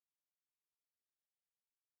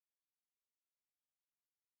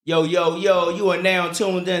Yo, you are now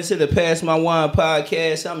tuned in to the Pass My Wine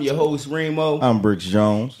podcast. I'm your host, Remo. I'm Bricks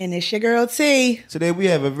Jones. And it's your girl, T. Today we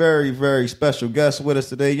have a very, very special guest with us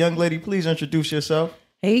today. Young lady, please introduce yourself.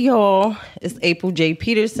 Hey, y'all. It's April J.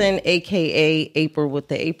 Peterson, a.k.a. April with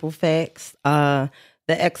the April Facts. The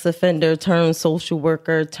ex-offender turned social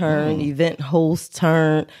worker, turned event host,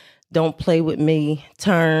 turned don't play with me,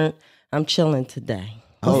 turned I'm chilling today.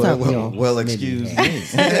 What's up, y'all? Well, excuse me.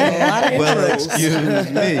 Well,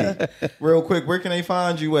 excuse me. Real quick, where can they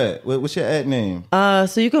find you at? What's your ad name?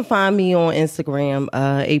 So you can find me on Instagram,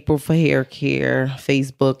 April for Hair Care,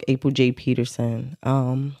 Facebook, April J. Peterson.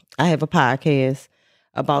 I have a podcast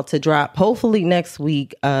about to drop, hopefully next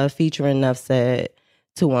week, featuring Enough Said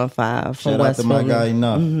 215 from Shout West out to my Philly. guy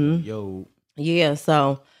Enough. Mm-hmm. Yo. Yeah,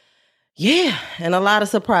 so, yeah, and a lot of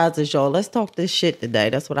surprises, y'all. Let's talk this shit today.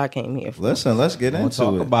 That's what I came here for. Listen, let's get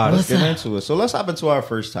into it. Let's get into it. So let's hop into our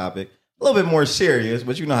first topic. A little bit more serious,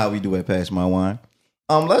 but you know how we do at Pass My Wine.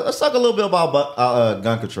 Let's talk a little bit about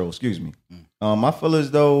gun control. Excuse me. I feel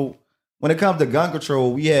as though when it comes to gun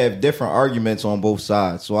control, we have different arguments on both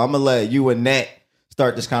sides. So I'm gonna let you and Nat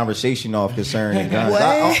start this conversation off concerning guns.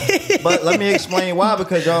 But let me explain why.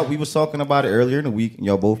 Because y'all, we was talking about it earlier in the week, and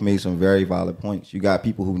y'all both made some very valid points. You got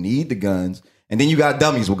people who need the guns, and then you got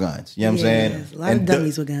dummies with guns. You know what I'm saying? A lot of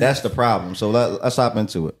dummies with guns. That's the problem. So let's hop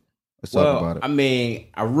into it. Let's talk about it. I mean,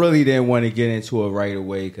 I really didn't want to get into it right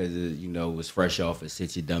away because it was fresh off of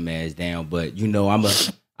Sit Your Dumb Ass Down. But I'm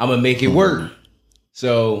gonna make it work.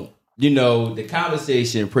 So the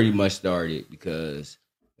conversation pretty much started because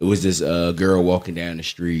it was this girl walking down the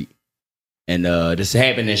street, and this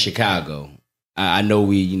happened in Chicago. I know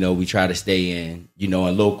we try to stay in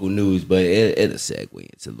local news, but it'll segue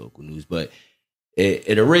into local news. But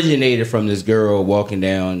it originated from this girl walking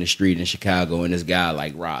down the street in Chicago, and this guy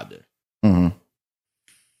robbed her. Mm-hmm.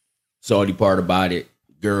 Salty part about it,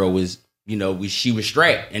 girl was she was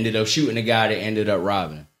strapped, ended up shooting the guy that ended up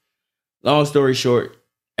robbing her. Long story short,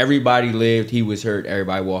 everybody lived, he was hurt,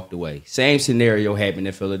 everybody walked away. Same scenario happened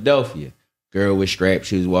in Philadelphia. Girl was strapped,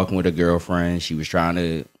 she was walking with a girlfriend, she was trying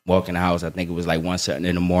to walk in the house, I think it was 1:00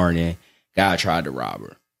 in the morning, guy tried to rob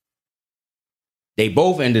her. They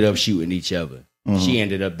both ended up shooting each other. Mm-hmm. She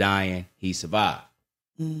ended up dying, he survived.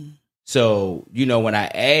 Mm. So, when I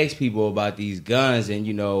ask people about these guns and,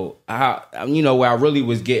 how, where I really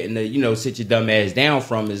was getting the, sit your dumb ass down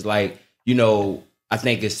from is I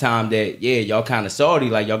think it's time that, y'all kind of salty.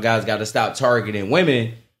 Y'all guys got to stop targeting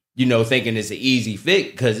women, thinking it's an easy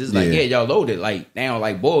fix. Because it's y'all loaded.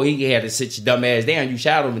 Boy, he had to sit your dumb ass down. You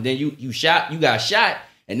shot him, and then you got shot.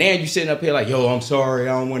 And now you sitting up here yo, I'm sorry.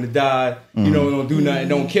 I don't want to die. Mm-hmm. Don't do nothing.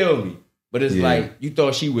 Don't kill me. But it's you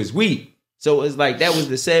thought she was weak. So it's that was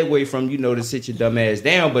the segue from, to sit your dumb ass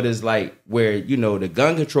down. But it's where, the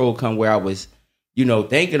gun control come where I was,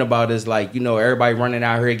 thinking about is everybody running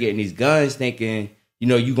out here getting these guns thinking,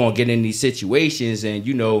 you going to get in these situations and,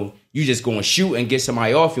 you just going to shoot and get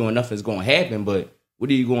somebody off you and nothing's going to happen. But what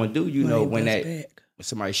are you going to do, when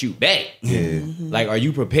somebody shoot back? Yeah. Are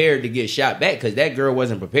you prepared to get shot back? Because that girl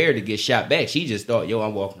wasn't prepared to get shot back. She just thought,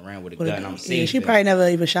 I'm walking around with a gun. I'm safe. Yeah, she probably never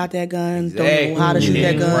even shot that gun. Exactly. Don't know how to shoot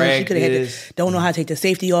that gun. Practice. She could have don't know how to take the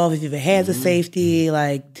safety off if it has a safety.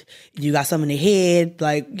 You got something in the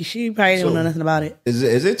head. She probably don't know nothing about it.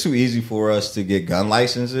 Is it too easy for us to get gun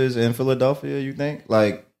licenses in Philadelphia, you think?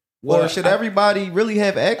 Or should everybody really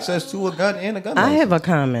have access to a gun and a gun license? I have a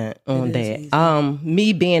comment on that.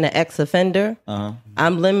 Me being an ex-offender,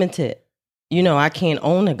 I'm limited. I can't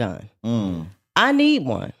own a gun. I need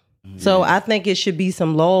one. So I think it should be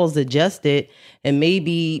some laws adjusted and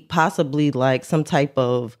maybe possibly some type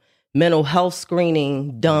of mental health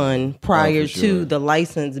screening done prior to the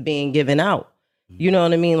license being given out. You know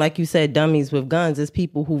what I mean? Like you said, dummies with guns. It's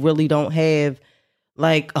people who really don't have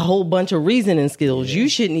a whole bunch of reasoning skills. You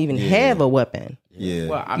shouldn't even have a weapon. Yeah.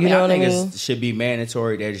 Well, I think it should be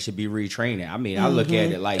mandatory that it should be retraining. I look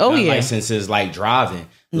at it gun licenses driving.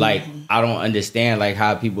 I don't understand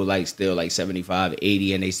how people still 75,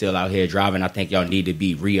 80 and they still out here driving. I think y'all need to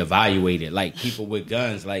be reevaluated. People with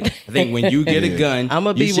guns. I think when you get a gun, I'm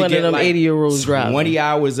gonna be one of them 80-year-olds driving. 20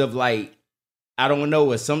 hours of I don't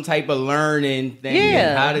know, some type of learning thing.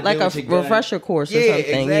 Yeah, how to deal with your gun. refresher course or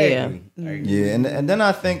something. Exactly. Yeah, and then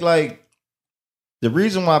I think the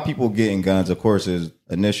reason why people getting guns, of course, is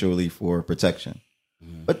initially for protection.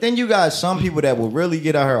 But then you got some people that will really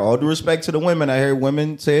get out here, all due respect to the women, I hear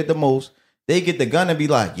women say it the most, they get the gun and be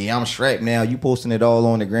like, yeah, I'm strapped now. You posting it all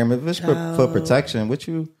on the gram. If it's for protection, what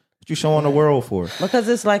you showing the world for? Because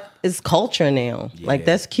it's culture now.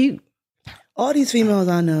 That's cute. All these females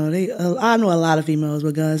I know, I know a lot of females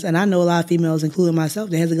with guns, and I know a lot of females, including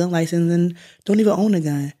myself, that has a gun license and don't even own a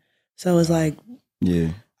gun. So it's like,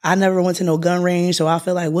 I never went to no gun range, so I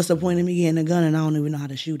feel like, what's the point of me getting a gun and I don't even know how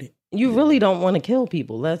to shoot it? You really don't want to kill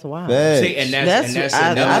people. That's why. See, and that's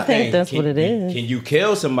I think that's what it is. Can you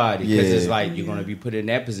kill somebody? Because it's like you're going to be put in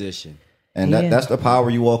that position. And that's the power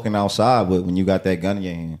you walking outside with when you got that gun in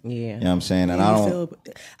your hand. Yeah. You know what I'm saying? And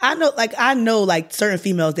I know certain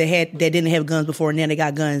females that didn't have guns before and then they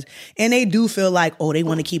got guns. And they do feel like, oh, they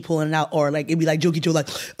want to keep pulling it out. Or like it'd be like Jokey Joe, like,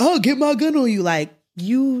 oh, get my gun on you. Like,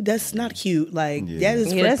 that's not cute. Like that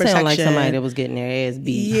is for that protection. sounds like somebody that was getting their ass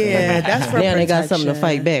beat. Yeah, that's for now protection. They got something to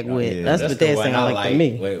fight back with. That's what that sounds like to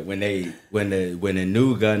me. When the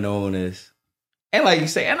new gun owners, and like you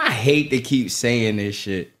say, and I hate to keep saying this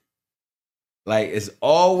shit. Like, it's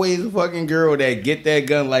always a fucking girl that get that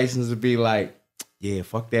gun license to be like, yeah,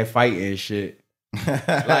 fuck that fighting shit. Like,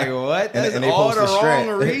 what? That's and all the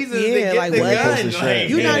wrong reasons to get like, the what? gun. Like,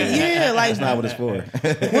 you not, like, that's not what it's for.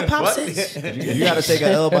 What Pop says? You got to take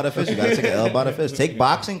an L by the fist. You got to take an L by the fist. Take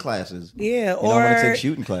boxing classes. Yeah, you don't want to take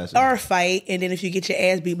shooting classes. Or fight, and then if you get your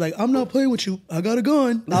ass beat, like, I'm not playing with you. I got a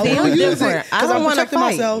gun. I don't use it. I don't want to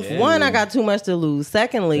fight. Myself. Yeah. One, I got too much to lose.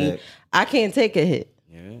 Secondly, I can't take a hit.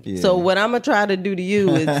 Yeah. So what I'm gonna try to do to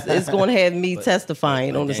you is it's gonna have me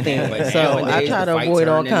testifying on the stand. So I try to avoid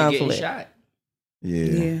all conflict.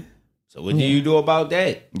 Yeah. So what do you do about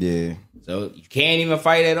that? Yeah. So you can't even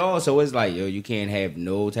fight at all. So it's like, yo, you can't have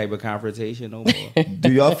no type of confrontation no more.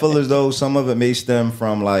 Do y'all feel as though some of it may stem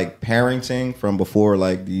from like parenting from before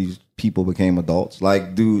like these people became adults?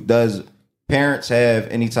 Like, does parents have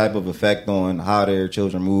any type of effect on how their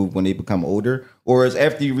children move when they become older? Or is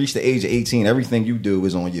after you reach the age of 18, everything you do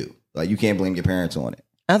is on you? Like, you can't blame your parents on it.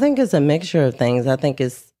 I think it's a mixture of things. I think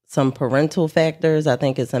it's some parental factors. I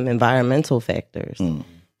think it's some environmental factors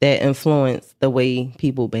that influence the way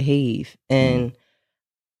people behave. And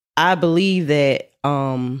I believe that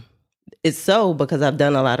it's so because I've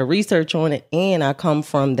done a lot of research on it and I come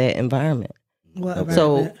from that environment. What environment?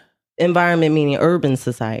 So environment meaning urban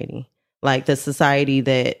society. Like the society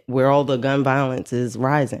where all the gun violence is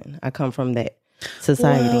rising. I come from that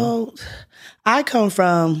society. Well, I come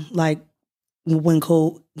from like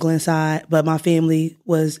Wincote, Glenside, but my family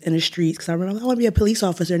was in the streets because I remember I want to be a police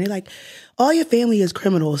officer, and they're like, all your family is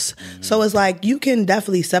criminals. So it's like you can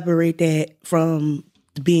definitely separate that from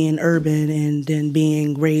being urban and then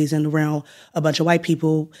being raised and around a bunch of white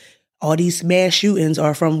people. All these mass shootings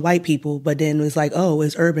are from white people, but then it's like, oh,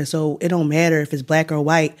 it's urban, so it don't matter if it's black or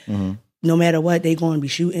white. No matter what, they're going to be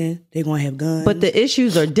shooting. They're going to have guns. But the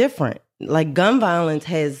issues are different. Like gun violence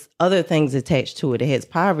has other things attached to it. It has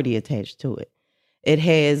poverty attached to it. It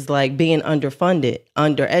has like being underfunded,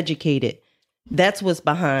 undereducated. That's what's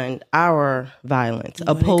behind our violence,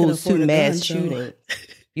 opposed to mass shooting.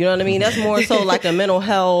 You know what I mean? That's more so like a mental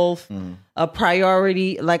health, a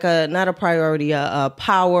priority, like not a priority, a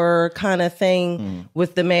power kind of thing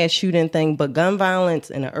with the mass shooting thing. But gun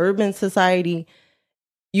violence in an urban society,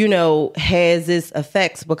 you know, has its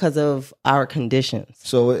effects because of our conditions.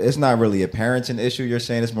 So it's not really a parenting issue, you're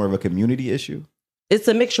saying? It's more of a community issue? It's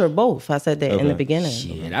a mixture of both. I said that in the beginning.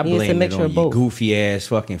 Shit, I blame it on your goofy ass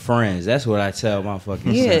fucking friends. That's what I tell my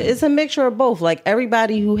fucking son. It's a mixture of both. Like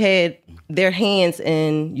everybody who had their hands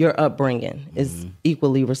in your upbringing is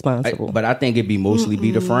equally responsible. But I think it'd be mostly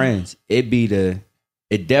be the friends. It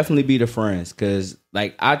definitely be the friends. Cause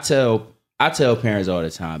like I tell parents all the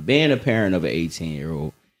time, being a parent of an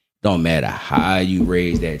 18-year-old, don't matter how you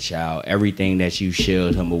raise that child, everything that you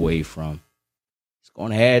shield him away from, he's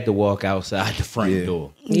gonna have to walk outside the front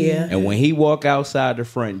door. Yeah. And when he walk outside the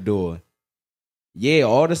front door,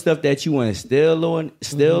 all the stuff that you instill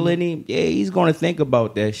in him, he's gonna think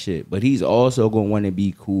about that shit. But he's also gonna want to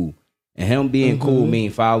be cool. And him being cool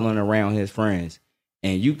means following around his friends.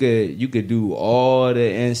 And you could do all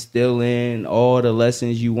the instilling, all the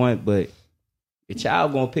lessons you want, but your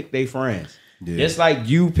child gonna pick their friends. Yeah. Just like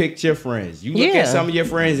you picked your friends. You look at some of your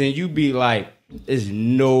friends and you be like, there's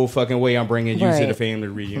no fucking way I'm bringing you to the family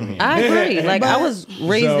reunion. I agree. Like I was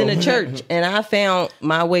raised in a church and I found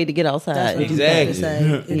my way to get outside. That's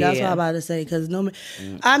what I'm about to say. Because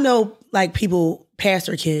I know like people,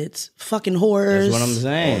 pastor kids, fucking whores. That's what I'm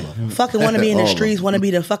saying. Fucking want to be in the streets, want to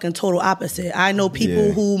be the fucking total opposite. I know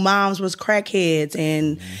people who moms was crackheads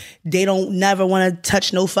and they don't never want to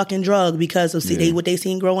touch no fucking drug because of what they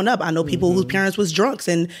seen growing up. I know people whose parents was drunks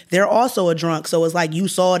and they're also a drunk. So it's like you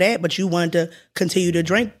saw that, but you wanted to continue to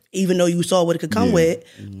drink, even though you saw what it could come with.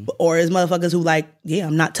 Or is motherfuckers who like, yeah,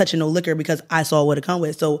 I'm not touching no liquor because I saw what it come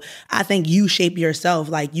with. So I think you shape yourself.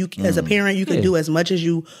 Like you, as a parent, you can do as much as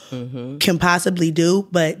you can possibly do,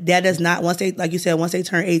 but that does not, once they, like you said, once they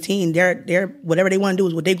turn 18, they're whatever they want to do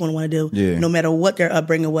is what they're going to want to do, no matter what their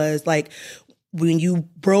upbringing was. Like, when you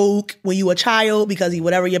broke, when you a child, because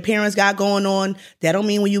whatever your parents got going on, that don't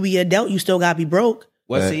mean when you be an adult, you still got to be broke.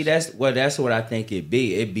 Well, see, that's what I think it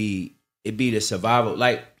be. It be the survival.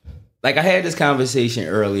 Like I had this conversation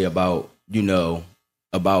earlier about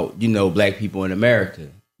black people in America.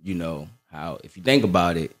 You know, how if you think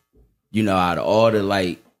about it, out of all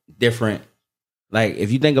the different,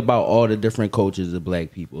 if you think about all the different cultures of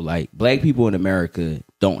black people, black people in America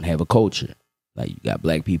don't have a culture. Like you got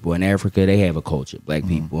black people in Africa, they have a culture. Black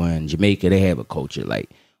people in Jamaica, they have a culture. Like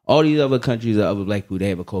all these other countries of other black people, they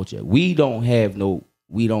have a culture. We don't have no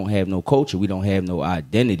culture. We don't have no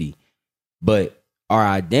identity. But our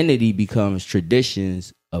identity becomes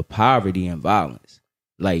traditions of poverty and violence.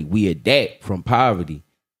 Like we adapt from poverty.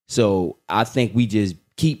 So I think we just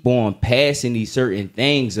keep on passing these certain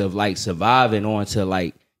things of surviving on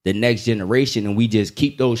to the next generation, and we just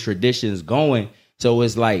keep those traditions going. So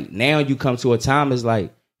it's now you come to a time, it's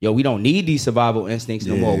yo, we don't need these survival instincts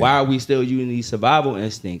no more. Why are we still using these survival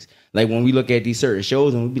instincts? Like when we look at these certain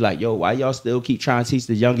shows and we be like, yo, why y'all still keep trying to teach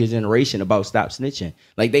the younger generation about stop snitching?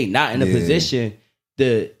 Like they not in a position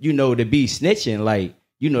to, to be snitching.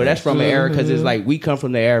 That's from an era, because it's we come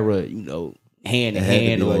from the era, hand in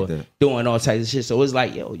hand or doing all types of shit. So it's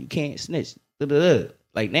yo, you can't snitch.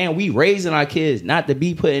 Now we raising our kids not to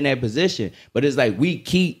be put in that position, but it's we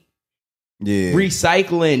keep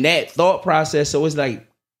recycling that thought process. So it's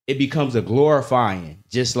it becomes a glorifying,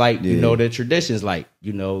 just the traditions,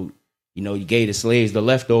 you gave the slaves the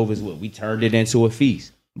leftovers, we turned it into a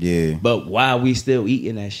feast. Yeah. But why are we still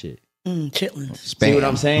eating that shit? Chitlins. See what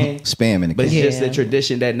I'm saying? Spamming. But it's just a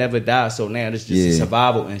tradition that never dies. So now it's just a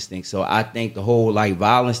survival instinct. So I think the whole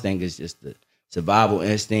violence thing is just the survival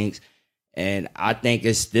instincts. And I think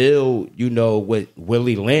it's still, with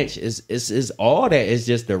Willie Lynch, it's all that. It's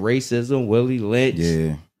just the racism, Willie Lynch.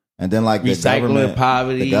 Yeah. And then recycling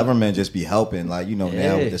poverty. The government just be helping, now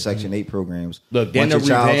with the Section 8 programs. Look, once your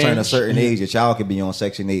child turn a certain age, your child could be on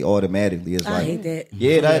Section 8 automatically. It's I hate that.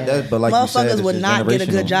 Yeah, that but like motherfuckers you said, would not get a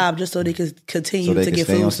good job just so they could continue to get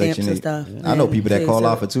food stamps and stuff. I know people that call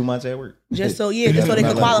out for 2 months at work. Just so they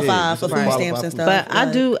could qualify for food stamps and stuff. But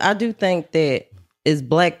I do think that as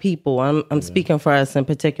black people, I'm speaking for us in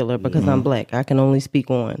particular because I'm black. I can only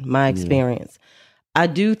speak on my experience. I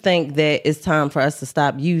do think that it's time for us to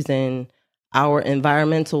stop using our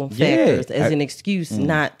environmental factors as an excuse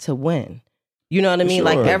not to win. You know what I mean?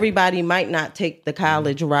 Sure. Everybody might not take the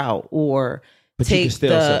college route or but take you can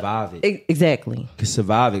still survive it. Exactly. Can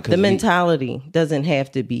survive it. The mentality doesn't have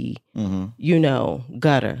to be,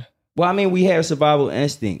 gutter. Well, I mean, we have survival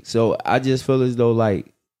instinct. So I just feel as though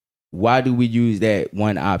why do we use that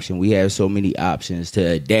one option? We have so many options to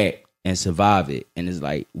adapt and survive it. And it's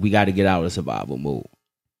we got to get out of survival mode.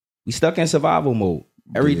 We stuck in survival mode.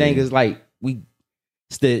 Everything is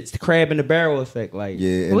it's the crab in the barrel effect.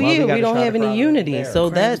 We don't have any unity. So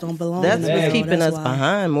that's what's keeping us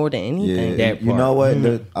behind more than anything. Yeah. You know what?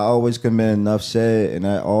 I always commend Enough Said and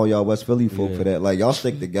all y'all West Philly folk for that. Y'all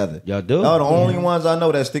stick together. Y'all do. Y'all the only ones I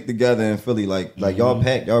know that stick together in Philly. Y'all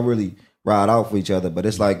pack. Y'all really ride out for each other. But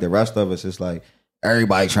it's the rest of us, it's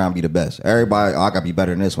everybody trying to be the best. Everybody, I gotta be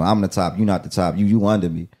better than this one. I'm the top. You not the top. You under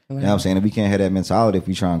me. You know what I'm saying? And we can't have that mentality if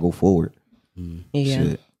we try and go forward. Yeah.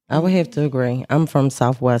 Shit. I would have to agree. I'm from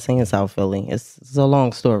Southwest and South Philly. It's a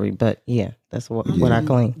long story, but that's what I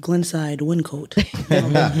claim. Glenside, Wyncote,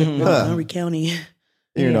 Montgomery County.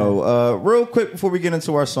 Real quick before we get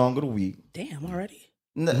into our song of the week. Damn, already?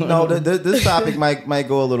 No, this topic might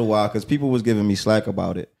go a little while because people was giving me slack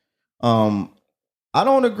about it. I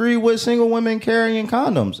don't agree with single women carrying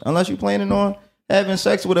condoms unless you're planning on having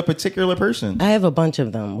sex with a particular person. I have a bunch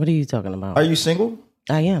of them. What are you talking about? Are you single?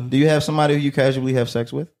 I am. Do you have somebody who you casually have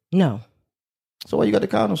sex with? No. So what you got the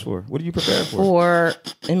condoms for? What are you prepared for? For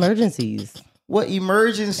emergencies. What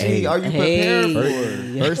emergency are you prepared for?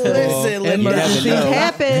 First of all, emergencies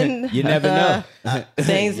happen. You never know.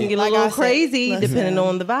 Things can get a little crazy depending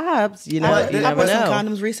on the vibes. You know, you I never bought know. some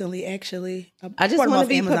condoms recently, actually. I just want to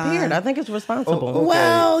be prepared. I think it's responsible. Okay.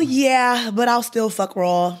 Well, yeah, but I'll still fuck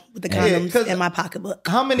raw with the condoms in my pocketbook.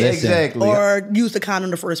 How many exactly? Or use the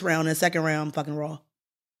condom the first round and second round, I'm fucking raw.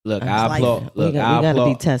 Look, I applaud. Look, we gotta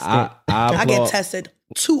be tested. I get tested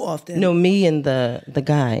too often. No, me and the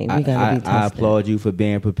guy, we gotta be tested. I applaud you for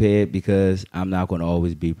being prepared because I'm not going to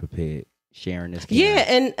always be prepared. sharing this. Yeah,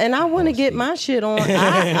 and I want to get my shit on.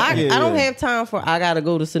 I don't have time for. I gotta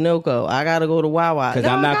go to Sunoco. I gotta go to Wawa. Because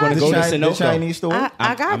I'm not going to go to Sunoco. The Chinese store.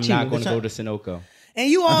 I got I'm you. not going to go to Sunoco. And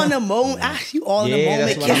you all in the moment. You all in the Yeah, moment,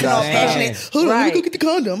 that's what kissing I'm all saying. passionate. Hold on, let me go get the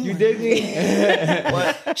condom. You dig me?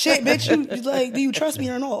 Shit, bitch. You like? Do you trust me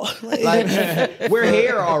or not? Like, We're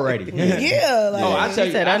here already. yeah. Like, Oh, I tell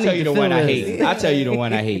you, said, I I tell need you to the one feel I this. hate. I tell you the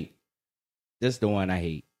one I hate. This the one I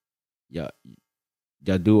hate.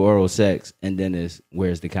 Y'all do oral sex and then it's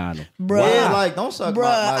where's the condom? bruh. yeah, like don't suck. Bruh,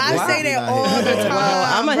 I say that all the time.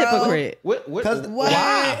 I'm a bro. hypocrite. What? What?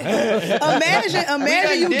 Why?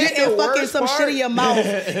 Imagine you did getting the fucking worst some part. shit in your mouth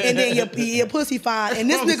and then your pussy fine and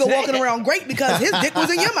this I'm nigga saying. walking around great because his dick was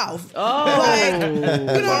in your mouth. Oh. Like, you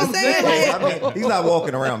know what I'm saying? Like, I mean, he's not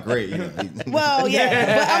walking around great. You know. well,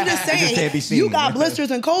 yeah, but I'm just just can't be saying seen. you got blisters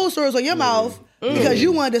and cold sores on your mouth because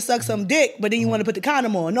you wanted to suck some dick, but then you wanted to put the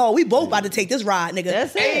condom on. No, we both about to take this ride, nigga.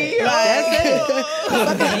 That's it. Hey, That's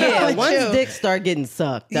it. Yeah, Like, once chill. dicks start getting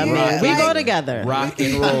sucked, I mean, Yeah, we like- go together. Rock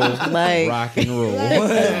and roll. Like- rock and roll.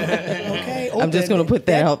 Okay, I'm just open. gonna put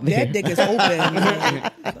that out there. That dick is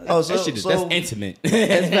open. Oh, so, That shit is, that's intimate.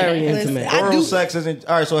 It's very Listen, intimate. I oral do- sex isn't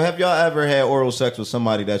all right. So have y'all ever had oral sex with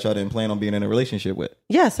somebody that y'all didn't plan on being in a relationship with?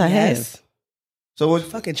 Yes, I Yes. have. So what?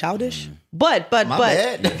 Fucking childish. But My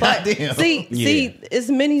bad. Goddamn. see, it's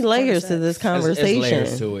many layers to this It's conversation.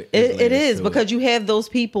 layers to it. It It's layers is to because you have those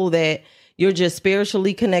people that you're just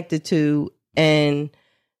spiritually connected to, and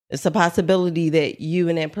it's a possibility that you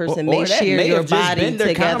and that person Or may that share may your have just body been their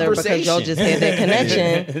together because y'all just had that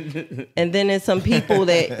connection. And then there's some people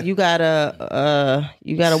that you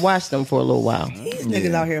gotta watch them for a little while. These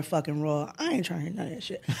niggas out here fucking raw. I ain't trying to hear none of that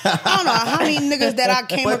shit. I don't know how many niggas that I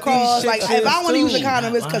came But across. these Like, chicks if I is want to use a too.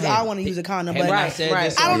 condom, it's because I want to use a condom. But Right,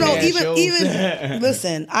 right. I don't know. Yeah, Even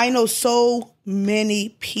listen. I know so many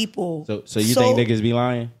people. So you think niggas be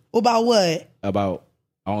lying about what? about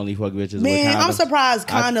I only fuck bitches with Man, condoms? I'm surprised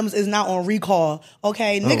condoms is not on recall.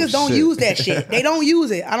 Okay, niggas don't shit. use that shit. They don't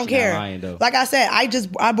use it. I don't She not care. lying, though. Like I said,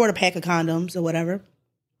 I bought a pack of condoms or whatever.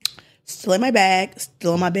 Still in my bag,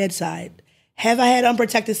 still on my bedside. Have I had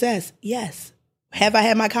unprotected sex? Yes. Have I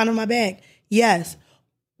had my condom in my bag? Yes.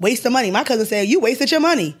 Waste of money. My cousin said, you wasted your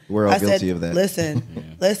money. We're all I guilty said, of that.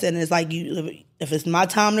 Listen, listen. It's like if it's my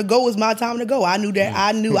time to go, it's my time to go. I knew that.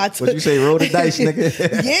 I knew I took. What you say? Roll the dice,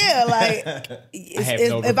 nigga. Yeah, like have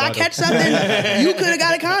no if I rebuttal. catch something, you could have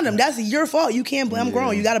got a condom. That's your fault. You can't blame. I'm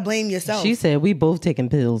grown. You got to blame yourself. She said we both taking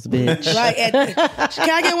pills, bitch. Like, can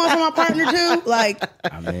I get one for my partner too? Like,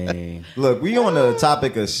 I mean, Look, we on the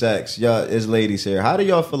topic of sex. Y'all, as ladies here, how do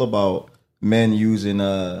y'all feel about men using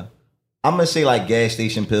I'm gonna say like gas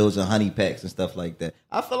station pills and honey packs and stuff like that?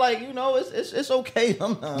 I feel like it's okay.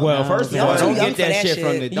 well, first of Y'all all, too don't young get for that that shit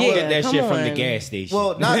from the shit. don't Yeah, get that come shit from the on. gas station.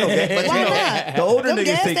 well, not no gas, but why you know, not? the older Them niggas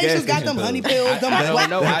gas take stations got station them pills. honey pills. Them I don't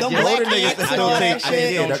know. I them just- black older niggas ants that and still all take- that I shit.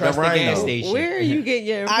 did don't the trust the Rhino. gas station. Where you get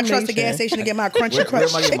your I information? trust the gas station to get my crunchy Where crunch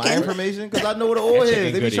am I getting my chicken. information? Because I know what the oil chicken is.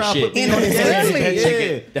 They be good as trying to put shit. me on the And gas really?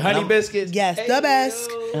 station. The honey biscuits. Yes, the best.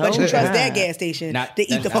 But you Okay. trust that gas station Not- to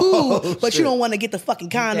eat the that's- food, but you shit. don't want to get the fucking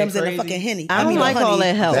condoms and the crazy? fucking henny. I don't mean, like the all honey.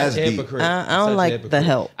 that help. That's deep. Hypocrite. I don't Such a like hypocrite. the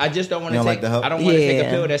help. I just don't want You to don't take. like the help? I don't want to take Yeah. a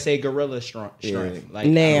pill that say gorilla strength. Yeah. Like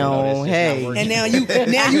Now, I don't know, that's just hey. not working.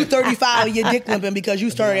 And now you 35 and you're dick limping because you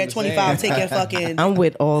started at 25 taking fucking. I'm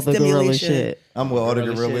with all the gorilla Stimulation. shit. I'm with all the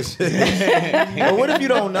Gorilla gorillas. But what if you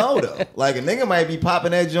don't know though? Like a nigga might be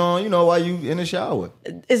popping that joint, while you in the shower.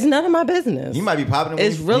 It's none of my business. He might be popping it. when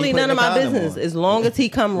It's he- when really he none putting of the my condom business. on. As long as he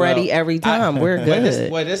come ready Well, every time, we're good.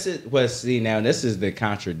 This is the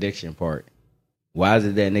contradiction part. Why is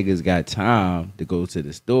it that niggas got time to go to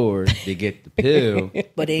the store to get the pill?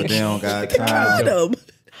 But they don't got time. condom.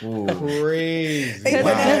 Crazy. They put Because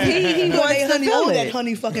that- he put wants they to honey feel on it. that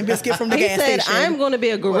honey fucking biscuit from the He gas said, station. I'm going to be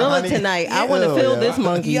a gorilla honey- tonight. I want to Hell feel yeah. this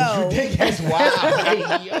monkey. Yo, That's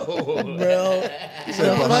wild. Yo. bro. He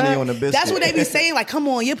said put honey on the biscuit. That's what they be saying. Like, come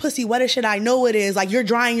on, your pussy wet as shit. I know it is. Like, you're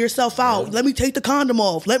drying yourself out. Let me take the condom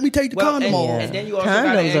off. Let me take the condom off. And then you also Condoms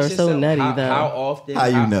gotta ask are so yourself, nutty, how, though. How often? How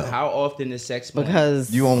you know? How often is sex planned?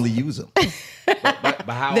 Because You only use them.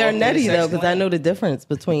 But how they're often nutty, is sex though, because I planned? know the difference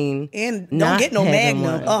between And don't not get no having Magnum.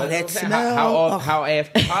 one. Oh, But that I'm saying, smell. how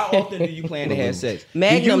often do you plan to have sex?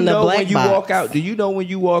 Magnum, do you the know black when you box. walk out? Do you know when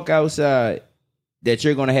you walk outside that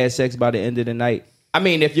you're gonna have sex by the end of the night? I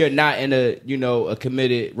mean, if you're not in a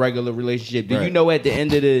committed regular relationship, do you Right. know at the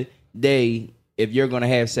end of the day if you're gonna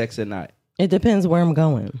have sex or not? It depends where I'm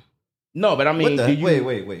going. No, but I mean, What the? do you,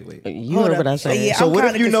 Wait. You Hold heard up. what I said. Yeah, So I'm what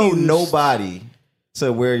if kinda you know confused. nobody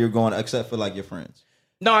to where you're going except for like your friends?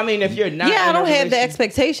 No, I mean if you're not. Yeah, I in a don't have the relationship-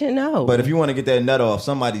 expectation. No, But if you want to get that nut off,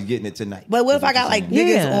 somebody's getting it tonight. But what if I got like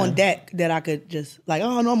niggas Yeah. on deck that I could just like,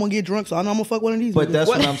 oh no, I'm gonna get drunk, so I know I'm gonna fuck one of these. But niggas. that's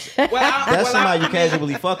what I'm. Well, That's somebody you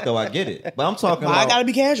casually fuck though. I get it. But I'm talking I about. gotta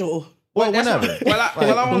be casual. Well, That's whenever. what-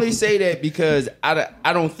 well, I only say that because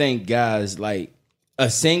I don't think guys like a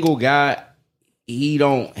single guy. He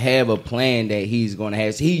don't have a plan that he's gonna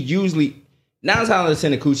have. He usually 9 times out of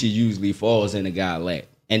 10 the coochie usually falls in a guy lap,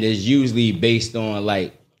 and it's usually based on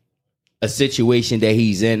like a situation that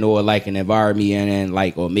he's in or like an environment in,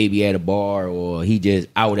 like or maybe at a bar or he just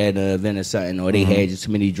out at an event or something, or they had just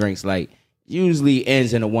too many drinks. Like usually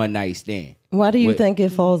ends in a one night stand. why do you What- think it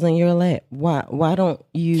falls in your lap? Why don't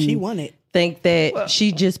you She won it. think that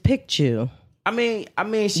she just picked you? I mean,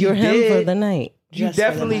 she You're him did. for the night. You Just for the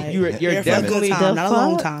definitely, night. you're Here for a definitely, good time, The not a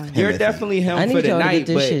long fuck? time. you're definitely him I need for the y'all to get night,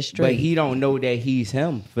 this shit straight. but he don't know that he's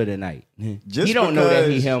him for the night. Just he don't know that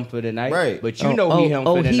he because- him for the night, Right. But you know he him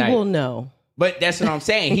for the he night. will know. But that's what I'm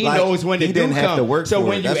saying. He Like, knows when he the dude didn't have come. to work so for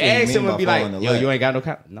when it. you That's what you ask mean him, by and be falling like, in "Yo, love. you ain't got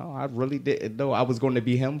no." No, I really didn't. No, I was going to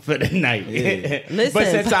be him for the night. Listen, but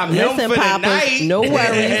since I'm him listen, for Poppers, the night, no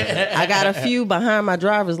worries. I got a few behind my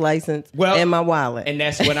driver's license and my wallet. And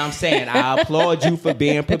that's what I'm saying. I applaud you for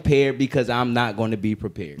being prepared because I'm not going to be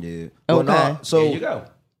prepared. Yeah. Well, Okay. no, so There you go.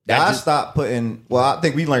 I stopped putting. Well, I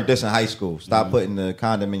think we learned this in high school. Stop putting the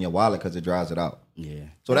condom in your wallet because it dries it out. Yeah.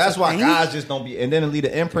 So that's why guys just don't be. And then it leave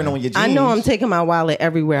the imprint on your jeans. I know I'm taking my wallet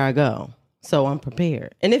everywhere I go, so I'm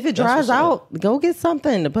prepared. And if it dries what's up. out, go get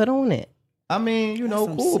something to put on it. I mean, you know,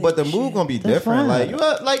 some cool, sick but the shit. move gonna be The different. fuck? Like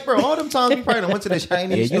you, like bro, all them times we probably done went to the Chinese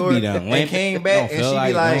Yeah, you store be done. and came back, Don't and feel she be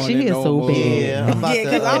like like, doing She it is no so more. bad. "Yeah, I'm about Yeah, to,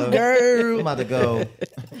 because I'm I'm girl. about to go."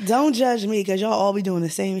 Don't judge me because y'all all be doing the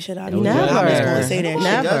same shit I do. Never. I'm just gonna say that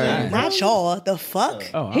Never. shit. Not y'all. The fuck?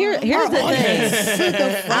 Here's the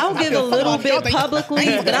thing. I'll give a little bit publicly,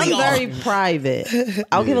 but I'm very private.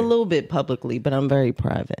 I'll give a little bit publicly, but I'm very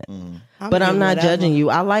private. But I'm not judging you.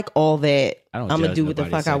 I like all that. I don't I'm gonna judge do what the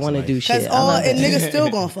nobody's fuck I sex want to life. do. Because Shit. I all love and it. niggas still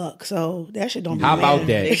gonna fuck. So that shit don't be How about matter.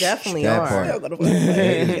 They that? definitely That are. part. Still gonna fuck.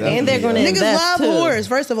 And they're gonna Niggas invest love too. whores.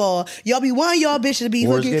 First of all, y'all be wanting y'all bitches to be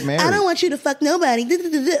Whores fucking. get married. I don't want you to fuck nobody.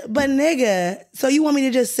 But nigga, so you want me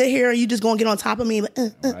to just sit here and you just gonna get on top of me? No,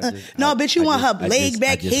 bitch, you want her leg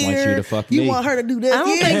back I just want here. you to fuck You me. want her to do this? I don't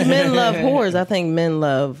Yeah. think men love whores. I think men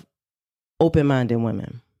love open-minded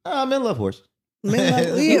women. Men love horse. Men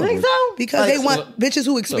love, You yeah. think so? Because Like, they want bitches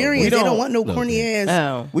who experience. we They don't don't- want no corny ass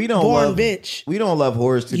Oh. We don't born love bitch We don't love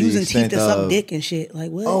whores to using the teeth extent to suck of, dick and shit. Like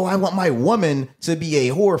what? oh, I want my woman to be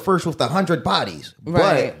a whore first with 100 bodies.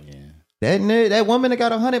 Right. But that woman that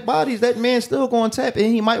got 100 bodies, that man still going to tap, and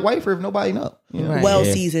he might wife her if nobody know. You know? Right. well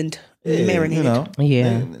Yeah. seasoned, Yeah, marinated. You know,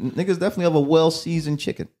 Yeah. niggas definitely have a well seasoned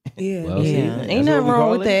chicken. Yeah. Well, Yeah. see, Ain't that's nothing what we wrong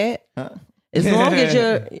call with it. that.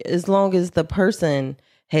 As long as the person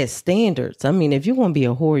has standards. I mean, if you want to be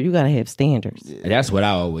a whore, you gotta have standards. That's what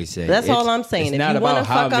I always say. That's all I'm saying. It's If not you want to about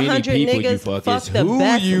how fuck many 100 people you niggas, fuck it's the who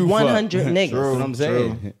best you 100 fuck. niggas. That's what I'm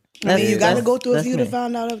saying. I mean, you got to That's- go through a that's few to me.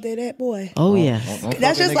 find out if they that boy. Oh yeah. Don't That's fuck a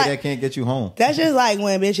just nigga like- that can't get you home. That's just like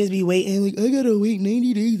when bitches be waiting. Like, I gotta wait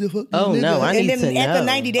 90 days to fuck this Oh, nigga. no, I and need then to after know.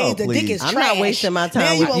 90 days, Oh, the dick please. is I'm trash. not wasting my time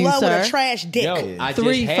now with you in you, love with sir. a trash dick. Yo, I just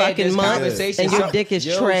 3 had fucking this months conversation. and your dick is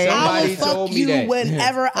trash. I Somebody will fuck told me you that.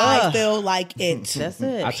 whenever I feel like it. That's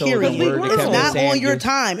it. I told Period. them word to It's come not Sam, on your just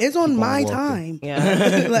time. It's on my walking. time.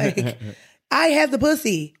 Yeah. Like, I have the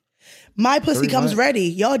pussy. My pussy 3 comes months. ready.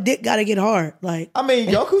 Y'all dick gotta get hard. Like, I mean,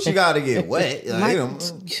 your coochie got to get wet. Like, my, you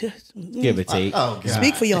know. give or take. Oh, God.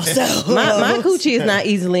 speak for yourself. my coochie is not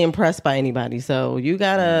easily impressed by anybody, so you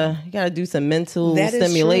gotta do some mental That is true.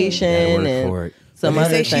 stimulation Gotta work and for it. some They other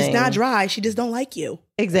say things. she's not dry. She just don't like you.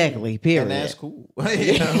 Exactly. Period. And that's cool.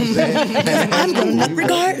 You know what I'm saying? I'm gonna nut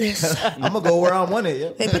regardless. I'm going to go where I want it. Yeah.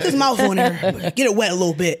 Hey, put this mouth on her. Get it wet a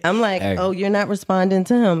little bit. I'm like, Hey. oh, you're not responding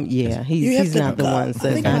to him. Yeah, You have he's to not the go. one. I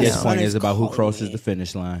So think I my At this know. son point, is it's about who calling crosses me. the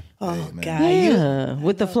finish line. Oh God, you. Yeah,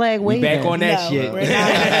 with the flag We waving. back on that No, shit. we're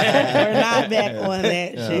not back on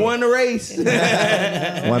that shit. Won the race.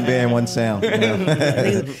 One band, one sound. You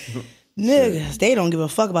know? Niggas, they don't give a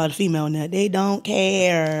fuck about a female nut. They don't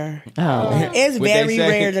care. Oh, It's What they very say?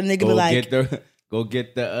 rare that a nigga be like, go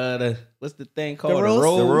get the what's the thing called? The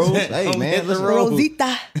rose? The rose? Go Hey, get man, the listen. rose.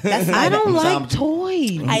 Rosita. That's I don't like Sometimes-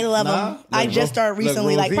 toys. I love Nah, them. I look, just started look,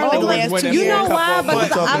 recently, like Rosita. probably the Always last when 2 it's years. You know Couple why? of Because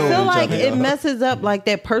months. I Talking feel over like each other, it yeah. messes up like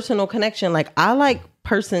that personal connection. Like I like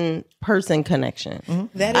person connection.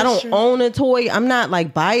 That I is don't true. own a toy. I'm not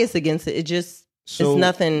like biased against it. It just So it's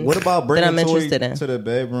nothing. What about that bringing I'm a toy interested in? to the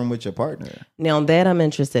bedroom with your partner? Now that I'm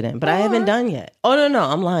interested in, but I haven't done yet. Oh no,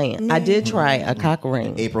 I'm lying. I did try a cock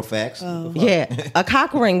ring. April facts. Oh. Yeah, a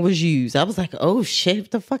cock ring was used. I was like, oh shit,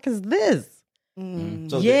 what the fuck is this?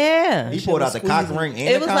 So Yeah. he pulled out the cock ring and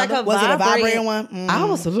It was the like condom? a Was it a vibrating vibrating one? I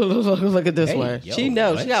was look at this Hey, one. yo, She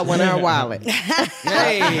knows. what? She got one in her wallet.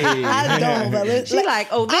 I don't, but She like,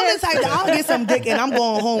 oh, I'm this. the type that I'll get some dick and I'm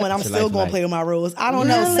going home and I'm still like going to play with my rules. I don't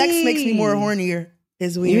know. Sex makes me more hornier.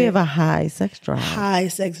 It's weird. You have a high sex drive. high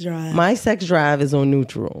sex drive. My sex drive is on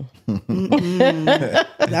neutral.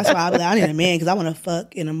 That's why I be like, I need a man because I want to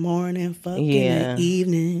fuck in the morning, fuck in the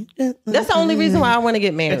evening. That's the only reason why I want to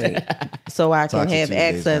get married, so I can Talk to have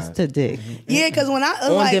Tuesdays, access man. to dick. Yeah, because when I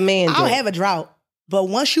On like, demand I'll dick. have a drought. But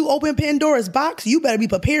once you open Pandora's box, you better be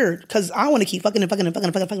prepared because I want to keep fucking and fucking and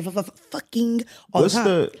fucking and fucking, fucking all the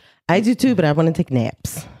time. I do too, but I want to take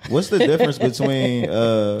naps. What's the difference between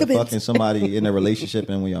Depends. fucking somebody in a relationship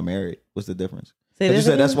and when you're married? What's the difference? Say 'Cause that you said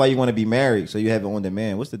again? that's why you want to be married, so you have it on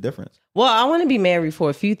demand. What's the difference? Well, I want to be married for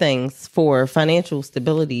a few things, for financial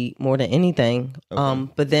stability more than anything.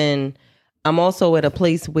 But then I'm also at a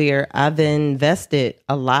place where I've invested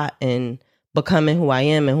a lot in becoming who I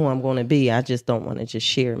am and who I'm going to be. I just don't want to just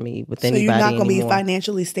share me with So anybody you're not going to be anymore.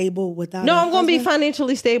 financially stable without No, a I'm going to be husband?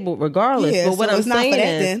 financially stable regardless. Yeah, but what so I'm it's not saying for that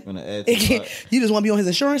is, then. Gonna add to that. You just want to be on his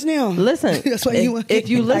insurance now. listen, That's why you want- if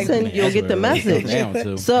you listen, Like, you'll get the That's where it message. comes down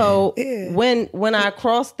to. So Yeah. when I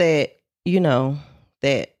cross that,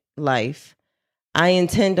 that life, I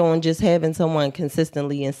intend on just having someone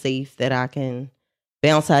consistently and safe that I can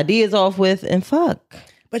bounce ideas off with and fuck.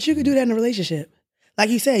 But you could do that in a relationship. Like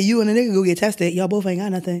you said, you and a nigga go get tested. Y'all both ain't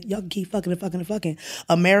got nothing. Y'all can keep fucking and fucking and fucking.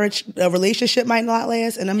 A relationship might not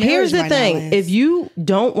last, and a marriage Here's the might not thing: last. if you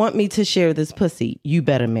don't want me to share this pussy, you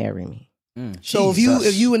better marry me. So Jesus.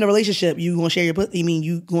 if you in a relationship, you gonna share your pussy? You mean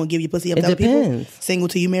you gonna give your pussy up It to other people? depends. Single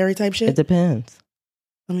till you marry type It shit? depends.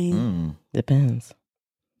 I mean, Depends.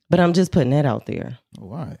 But I'm just putting that out there.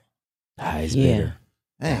 Why? High is Yeah. bitter.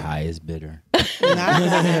 High is bitter. No,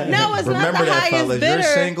 it's not Remember the that, highest fellas. bidder.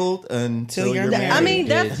 You're single until Till you're you're married. married. I mean,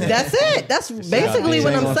 that's it. That's basically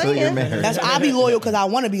what I'm Until you're saying. married. that's I be loyal because I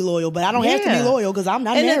want to be loyal, but I don't have to be Yeah. loyal because I'm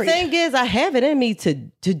not And married. the thing is, I have it in me to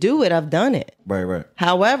do it. I've done it. Right.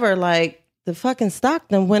 However, like the fucking stock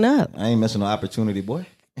done went up. I ain't missing no opportunity, boy.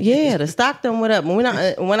 Yeah, the stock done went up. When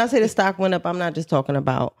I say the stock went up, I'm not just talking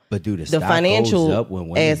about But dude, the stock goes financial up when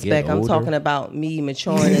women aspect. get I'm older. talking about me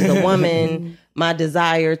maturing as a woman, my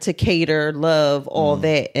desire to cater, love, all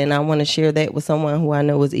that, and I want to share that with someone who I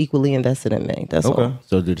know is equally invested in me. That's all.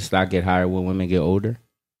 So do the stock get higher when women get older?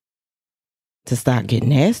 To start getting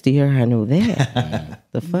nastier, I know that.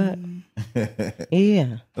 The fuck,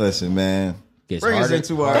 yeah. Listen, man. Gets Bring us harder?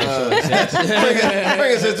 into our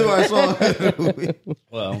bring us into our song.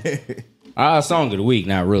 Well, our song of the week,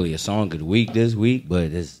 not really a song of the week this week, but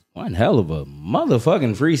it's one hell of a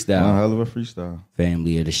motherfucking freestyle. One hell of a freestyle.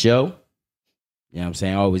 Family of the show. You know what I'm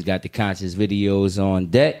saying? Always got the conscious videos on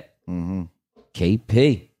deck. Mm-hmm.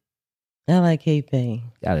 KP. I like KP.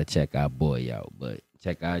 Gotta check our boy out, but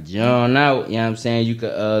check our John out. You know what I'm saying? You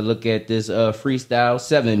could look at this freestyle,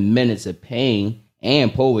 7 minutes of pain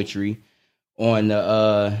and poetry on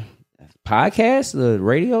the podcast, the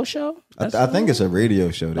radio show. I think it's a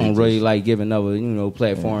radio show. I don't really like giving other,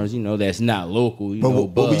 platforms, that's not local.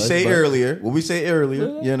 What we say earlier,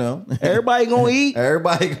 Everybody gonna eat.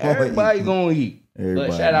 Everybody gonna eat. Everybody.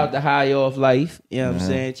 But shout out to High Off Life. You know what I'm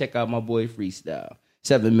saying? Check out my boy Freestyle.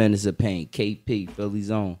 7 minutes of pain. KP,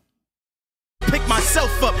 Philly's own. Pick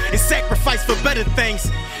myself up and sacrifice for better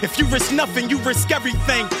things. If you risk nothing, you risk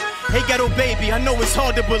everything. Hey, ghetto baby, I know it's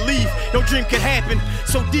hard to believe your dream could happen.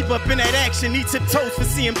 So deep up in that action, need tiptoes for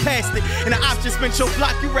seeing past it. And the ops just spent your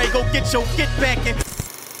block, you ready, go get your get back and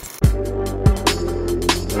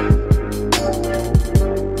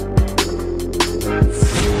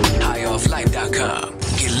HighOffLife.com.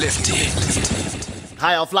 Get lifted.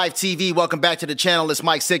 High Off Life TV, welcome back to the channel. It's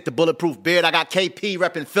Mike Sick, the Bulletproof Beard. I got KP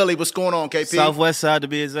repping Philly. What's going on, KP? Southwest side to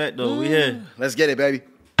be exact, though. We here. Let's get it, baby.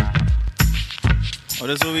 Oh,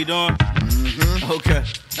 that's what we doing? Mm-hmm. Okay.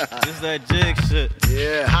 This that jig shit.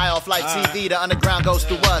 Yeah, High Off Life TV, the underground goes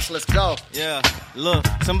through us. Let's go. Yeah. Look,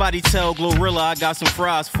 somebody tell Glorilla I got some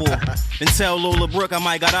fries for. Then tell Lola Brooke I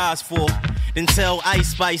might got eyes for. Then tell Ice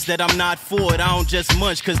Spice that I'm not for it. I don't just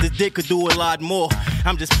munch, cause the dick could do a lot more.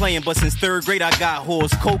 I'm just playing, but since 3rd grade I got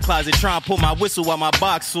whores. Coat closet trying to pull my whistle while my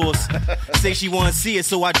box sauce. Say she wanna see it,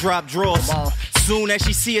 so I drop drawers. Soon as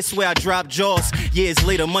she see it, swear I drop jaws. Years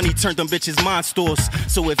later, money turned them bitches monsters.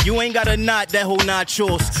 So if you ain't got a knot, that whole knot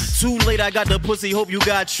yours. Too late, I got the pussy, hope you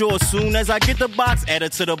got yours. Soon as I get the box, add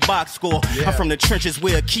it to the box score. Yeah. I'm from the trenches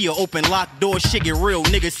where a Kia open locked doors. Shit get real,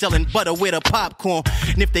 niggas selling butter with a popcorn.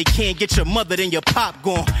 And if they can't get your mother, then your pop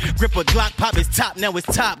gone. Grip a Glock, pop his top, now it's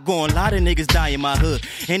top gone. Lot of niggas die in my hood.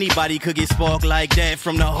 Anybody could get sparked like that,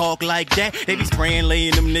 from the hawk like that. They be spraying,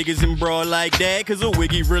 laying them niggas in broad like that. Cause a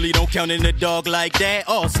wiggy really don't count in the dog like that.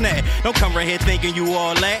 Oh snap, don't come right here thinking you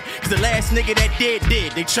all that. Cause the last nigga that did,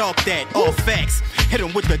 they chalk that. All facts. Hit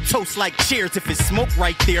him with the toast like cheers. If it's smoke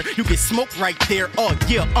right there, you get smoked right there. Oh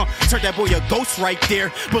yeah, turn that boy a ghost right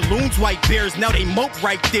there. Balloons, white bears, now they mope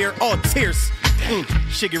right there. Oh tears.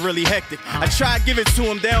 Shit get really hectic. I try to give it to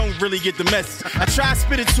them, they don't really get the message. I try to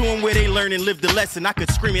spit it to them where they learn and live the lesson. I could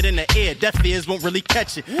scream it in the air, deaf ears won't really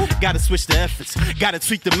catch it. Gotta switch the efforts, gotta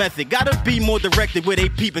tweak the method. Gotta be more directed where they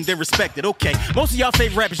peep and they respect it. Okay, most of y'all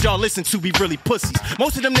favorite rappers y'all listen to be really pussies.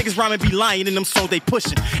 Most of them niggas rhyming be lying in them songs they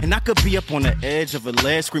pushing. And I could be up on the edge of a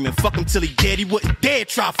ledge screaming fuck him till he dead. He wouldn't dare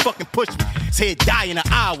try fucking push me. His head die in an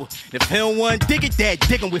hour. If he don't want to dig it, dad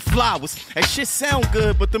dig him with flowers. That shit sound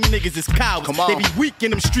good, but them niggas is cowards. Come on. They be weak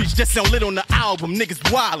in them streets, just sound lit on the album. Niggas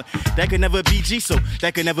wildin'. That could never be G, so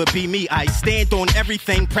that could never be me. I stand on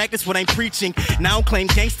everything, practice what I'm preaching. Now I don't claim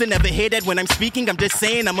gangster, never hear that when I'm speaking. I'm just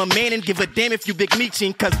saying I'm a man and give a damn if you big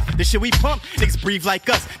meeching. Cause the shit we pump, niggas breathe like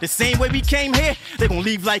us. The same way we came here, they gon'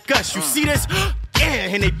 leave like us. You see this? Yeah,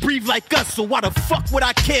 and they breathe like us, so why the fuck would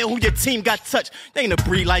I care who your team got touched? They ain't a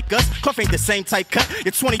breed like us, Cuff ain't the same type cut.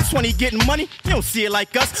 Your 2020 getting money, you don't see it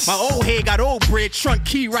like us. My old head got old bread, trunk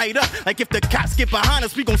key right up. Like if the cops get behind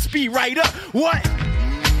us, we gon' speed right up. What?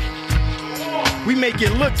 We make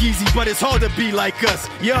it look easy, but it's hard to be like us.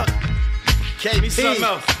 Yup. KP. Me something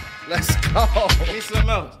else. Let's go. Me something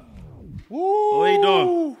else. Woo. What you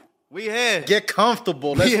doing? We here. Get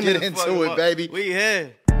comfortable. Let's get into it, baby. We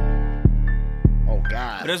here. Oh,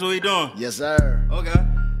 God. That's what we doing? Yes, sir. Okay.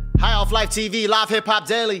 High Off Life TV, live hip hop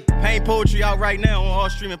daily. Pain Poetry out right now on all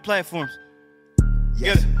streaming platforms.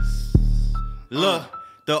 Yes. Look.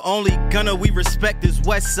 The only gunner we respect is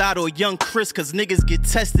Westside or Young Chris, cause niggas get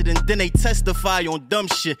tested and then they testify on dumb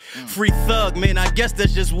shit. Free Thug, man, I guess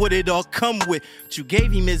that's just what it all come with. But you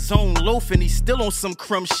gave him his own loaf and he's still on some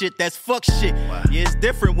crumb shit, that's fuck shit. Wow. Yeah, it's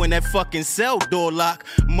different when that fucking cell door lock.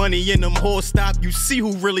 Money in them whores stop, you see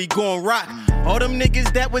who really gon' rock. All them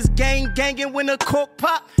niggas that was gangin' when the cork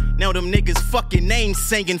pop, now them niggas fucking names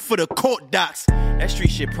singing for the court docs. That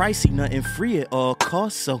street shit pricey, nothing free at all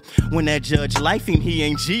costs. So when that judge life him, he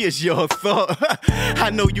ain't G as your thought.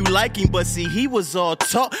 I know you like him, but see, he was all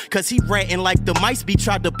talk. Cause he ranting like the mice be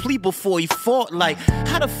tried to plead before he fought. Like,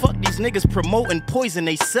 how the fuck these niggas promoting poison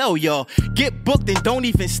they sell, y'all? Get booked and don't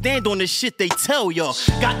even stand on the shit they tell y'all.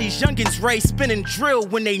 Got these youngins Ray spinning drill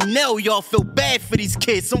when they nail y'all. Feel bad for these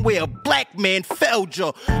kids, somewhere a black man failed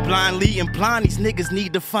y'all. Blindly and blind, these niggas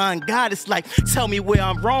need to find God. It's like, tell me where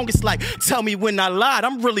I'm wrong. It's like, tell me when I lied.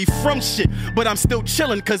 I'm really from shit, but I'm still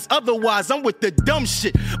chillin', cause otherwise I'm with the dumb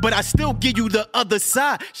shit. But I still give you the other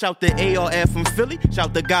side. Shout the ARF from Philly,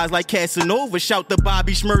 shout the guys like Casanova, shout the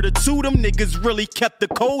Bobby Shmurda too. Them niggas really kept the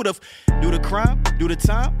code of do the crime, do the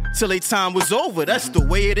time, till they time was over. That's the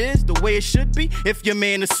way it is, the way it should be, if your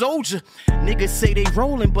man a soldier. Niggas say they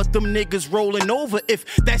rollin', but them niggas rollin' over. If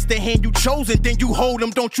that's the hand you chosen, then you hold them,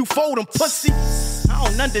 don't you fold them, pussy. I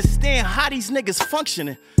don't understand how these niggas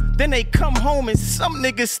functioning. Then they come home and some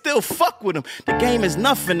niggas still fuck with them. The game is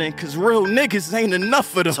nothing, cause real niggas ain't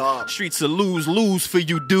enough of them. Streets are lose for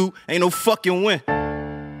you, dude. Ain't no fucking win.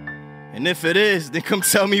 And if it is, then come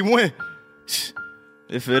tell me when.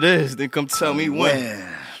 If it is, then come tell me when.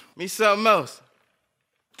 Me something else.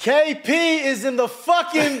 KP is in the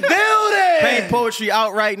fucking building. Pain Poetry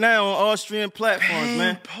out right now on all streaming platforms,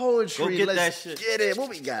 man. Poetry. Go get Let's that shit. Get it. What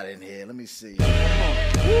we got in here? Let me see.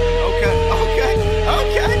 Okay.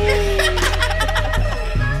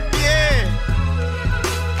 Yeah.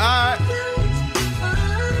 All right.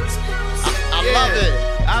 I love it.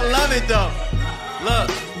 I love it though.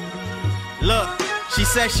 Look. She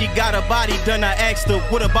said she got her body done. I asked her,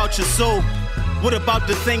 what about your soul? What about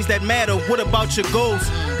the things that matter? What about your goals?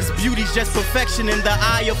 Cause beauty's just perfection in the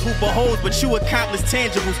eye of who beholds, but you accomplish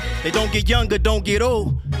tangibles. They don't get younger, don't get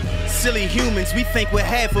old. Silly humans, we think we're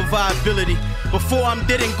half of our ability. Before I'm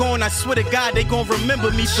dead and gone, I swear to God, they gon' remember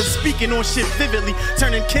me for speaking on shit vividly.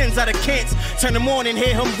 Turning Kens out of cants, turn them on and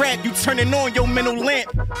hear him rap. You turning on your mental lamp.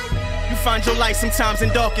 You find your light sometimes in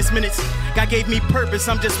darkest minutes. God gave me purpose,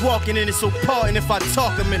 I'm just walking in it, so pardon if I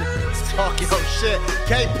talk a minute. Talk your shit.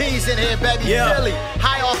 KP's in here, baby. Yeah. Philly.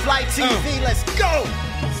 High Off Light TV, let's go.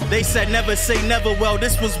 They said never say never, well,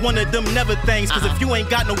 this was one of them never things. Cause if you ain't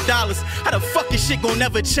got no dollars, how the fuck this shit gon'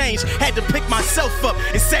 never change? Had to pick myself up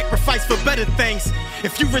and sacrifice for better things.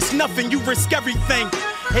 If you risk nothing, you risk everything.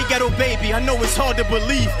 Hey, ghetto baby, I know it's hard to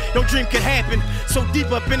believe your dream could happen. So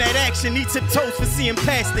deep up in that action, need tiptoes for seeing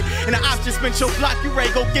past it. And the ops just spent your block, you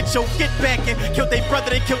ready, go get your get back and killed their brother,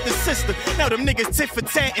 they killed their sister. Now them niggas tit for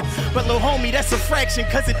tatting. But lil' homie, that's a fraction,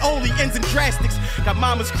 cause it only ends in drastics. Got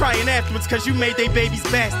mamas crying afterwards, cause you made they babies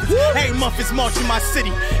bastards. Every month is March in my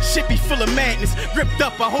city, shit be full of madness. Gripped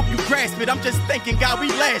up, I hope you grasp it. I'm just thanking God we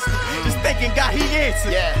lasted. Just thanking God he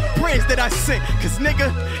answered. Prayers that I sent, cause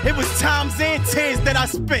nigga, it was times and tears that I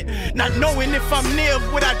spent. Not knowing if I'm near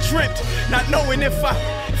what I dreamt. Not knowing if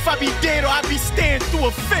I be dead or I be staring through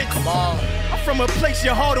a fence. Come on. I'm from a place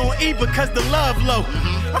your heart on E because the love low.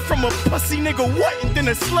 I'm from a pussy nigga what and then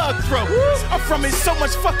a slug throw. I'm from in so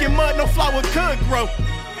much fucking mud no flower could grow.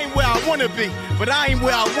 Ain't where I wanna be, but I ain't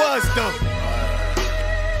where I was though.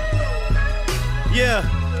 Yeah,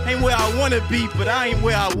 ain't where I wanna be, but I ain't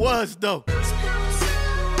where I was though.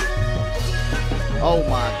 Oh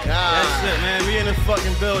my God. That's it, man. We in the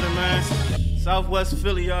fucking building, man. Southwest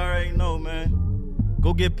Philly, you already know, man.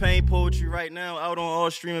 Go get Pain Poetry right now, out on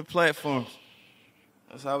all streaming platforms.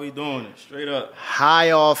 That's how we doing it, straight up.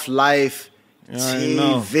 High Off Life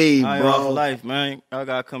TV, High bro. Off Life, man. Y'all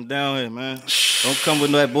gotta come down here, man. Don't come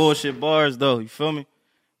with that bullshit bars, though. You feel me?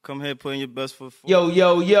 Come here, put in your best foot forward.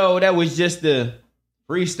 Yo, that was just the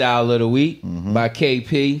freestyle of the week by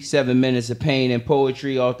KP. 7 minutes of pain and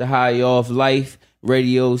poetry off the High Off Life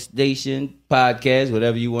radio station, podcast,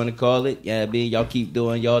 whatever you want to call it. Yeah, y'all keep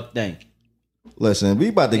doing y'all thing. Listen, we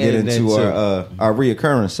about to get into our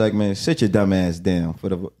reoccurring segment. Sit your dumb ass down. For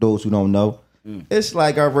those who don't know, it's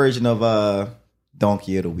like our version of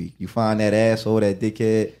Donkey of the Week. You find that asshole, that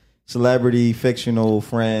dickhead, celebrity, fictional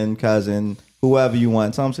friend, cousin, whoever you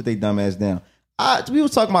want. Tell them sit their dumb ass down. We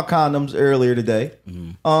was talking about condoms earlier today,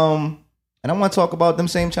 and I want to talk about them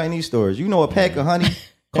same Chinese stores. You know, a pack of honey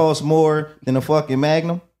costs more than a fucking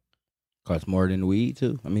Magnum. Costs more than the weed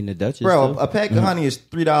too. I mean, the Dutchess. Bro, too. a pack of honey is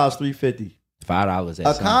 $3, $3.50. $5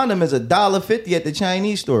 a condom is $1.50 at the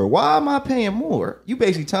Chinese store. Why am I paying more? You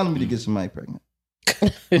basically telling me to get somebody pregnant.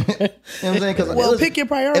 You know what I'm saying? Well, pick your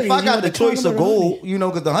priorities. If I got the choice of gold, you know,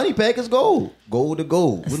 because the honey pack is gold. Gold to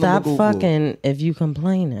gold. Stop fucking if you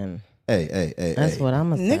complaining. Hey. That's what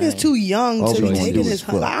I'm saying. Niggas too young to be taking this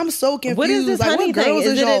honey. I'm so confused. What is this like, honey what girls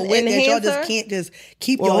thing? is y'all with that y'all just can't just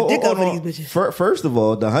keep your dick over these bitches? First of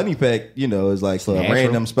all, the honey pack, you know, is like for a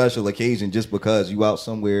random special occasion just because you out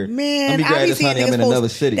somewhere. Man, let me grab this honey, I'm in another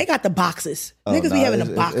city. They got the boxes. Niggas be having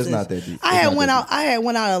the boxes. It's not that deep. I had went out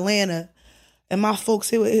Atlanta. And my folks,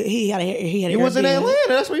 he had You was in Atlanta.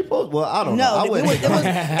 That's where you supposed. Well, I don't know. I wouldn't.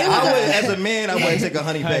 As a man, I wouldn't take a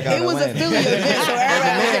honey pack out of Atlanta. It was a Philly event, so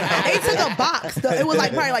everybody, they took a box. It was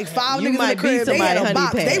like probably like 5 niggas in the crib. They had a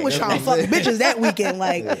box. They was trying to fuck bitches that weekend.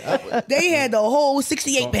 Like they had the whole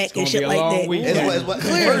 68 pack and shit like that.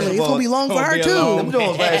 Clearly, it's gonna be long for her too. Them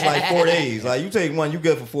joints last like 4 days. Like you take one, you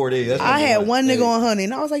good for 4 days. I had one nigga on honey,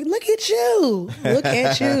 and I was like, look at you.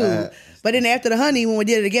 But then after the honey, when we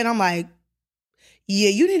did it again, I'm like, yeah,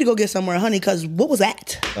 you need to go get somewhere, honey, because what was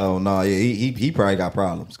that? Oh, no, yeah, he probably got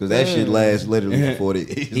problems because that shit lasts literally for 4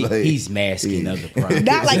 days. He's masking other problems.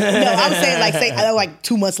 Not like, no, I'm saying say like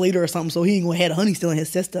 2 months later or something, so he ain't gonna have the honey still in his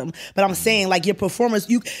system. But I'm saying like your performance,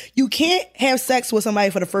 you can't have sex with somebody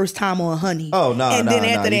for the first time on honey. Oh, no, and then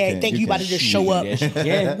after that, think you about to just show up with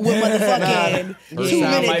motherfucking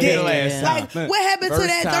 2-minute dick. Like, what happened to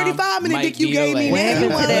that 35-minute dick you gave me, man?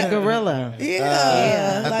 What happened to that gorilla?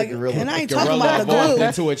 Yeah, like, and I ain't talking about the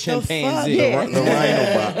into a chimpanzee. The rhino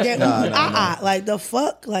box. Like the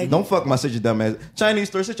fuck? Like don't fuck my sit your dumb ass. Chinese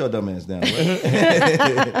store, sit your dumb ass down.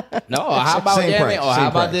 Right? No, how about that? Or how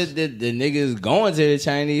about the niggas going to the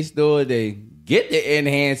Chinese store? They get the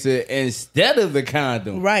enhancer instead of the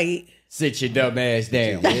condom. Right. Sit your dumb ass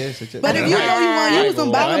down. But if you know you want to use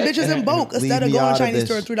them, buy them bitches in bulk instead of going to Chinese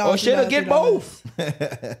store $3. Or should have get both.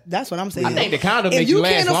 That's what I'm saying. I think the condom makes you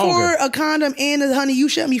last longer. If you can't afford a condom and a honey, you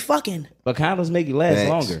shouldn't be fucking. But condoms make you last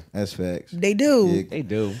longer. That's facts. They do. Yeah, they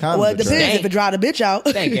do. Well, it depends if it dry the bitch out.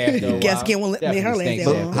 Guess can't make her last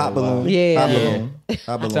down. Hot balloon. Yeah. Hot balloon.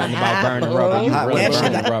 I'm talking about burning rubber.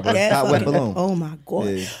 Hot wet balloon. Oh my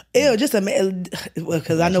God. Ew, just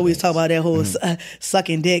because I know we was talking about that whole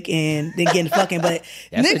sucking dick and then getting fucking, but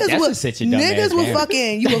niggas would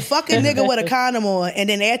fucking, you would fucking nigga with a condom on, and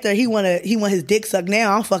then after he want his dick sucked,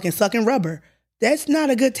 now I'm fucking sucking rubber. That's not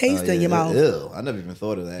a good taste in your mouth. Ew, I never even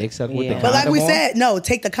thought of that. Dick suck with the condom but like we on? said, no,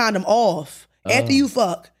 take the condom off. After you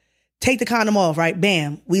fuck, take the condom off, right?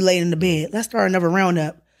 Bam, we laid in the bed. Let's start another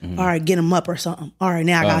roundup. All right, get him up or something. All right,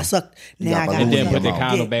 now I got sucked. Now I got and then put the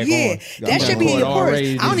condom back on. Yeah, that should be in your pores.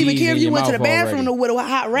 I don't even care if you went to the bathroom with a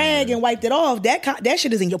hot rag and wiped it off. That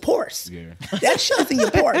shit is in your pores. Yeah. That shit is in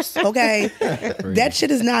your pores. Okay, that shit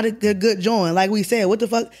is not a good joint. Like we said, what the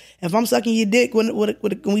fuck? If I'm sucking your dick when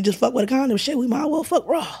we just fuck with a condom, shit, we might as well fuck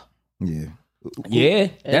raw. Yeah. Yeah,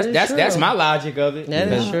 that's my logic of it.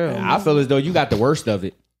 That is true. I feel as though you got the worst of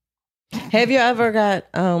it. Have you ever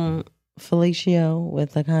got fellatio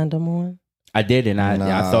with a condom on? I did, and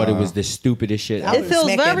I thought it was the stupidest shit. It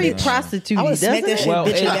feels very prostitute. I would smack that shit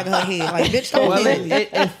bitch in the back of her head. Like, bitch, don't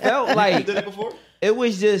it felt like You did it before? it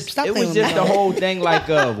was just the whole thing like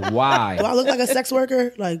of why. Do I look like a sex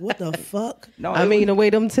worker? Like, what the fuck? No, I mean, the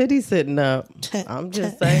way them titties sitting up. I'm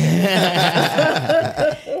just saying.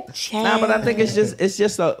 nah, but I think it's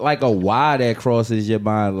just like a why that crosses your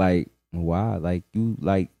mind. Like, why? Like, you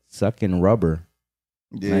like sucking rubber.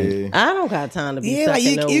 Yeah. I don't got time to be like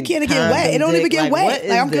sucking you can't get wet. It don't even get wet.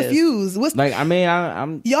 Like, I'm confused. What's like? I mean,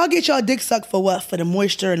 I'm y'all get y'all dick sucked for what? For the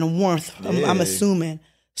moisture and the warmth. I'm assuming.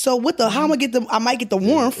 So what the? How am I get the? I might get the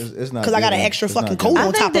warmth because I got an extra fucking coat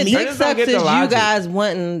on top of me. Dick sucks is you guys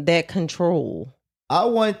wanting that control. I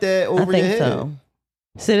want that over your head. So.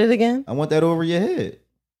 Say it again. I want that over your head.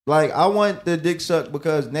 Like, I want the dick sucked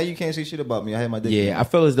because now you can't say shit about me. I had my dick. Yeah, I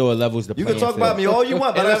feel as though it levels the. You can talk about me all you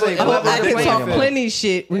want, but I say I can talk plenty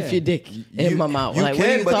shit with your dick in my mouth. You like,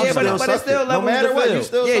 can, but it still no matter what, you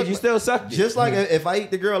still you still suck. Just like if I eat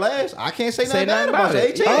the girl ass, I can't say nothing bad about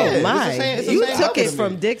it. Oh my! You took it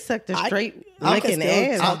from dick suck to straight licking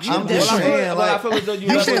ass. I'm just saying, like, I feel as though you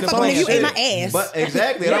shouldn't have fucked you ate my ass. But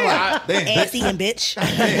exactly, I'm like, ass eating bitch.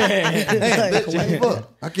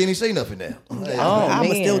 I can't even say nothing now.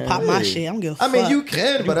 I'ma still pop my shit. I don't give a fuck. I mean, you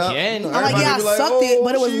can, but I'm like, yeah, I sucked it,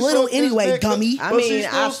 but it was little anyway, dummy. I mean,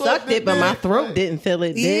 I sucked it, but my throat didn't feel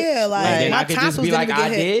it. Yeah, like my tonsils didn't even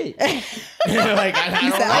get hit. Like, I don't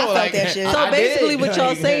know. I felt that shit. So basically, what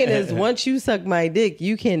y'all saying is, once you suck my dick,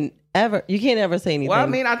 you can't ever say anything. Well, I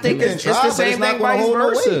mean, I think it's the same thing vice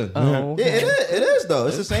versa. Yeah, it is though.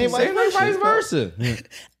 It's the same vice versa.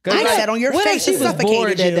 I sat on your face. She was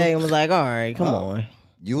bored that day and was like, "All right, come on."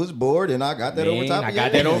 You was bored, and I got that over top of you. I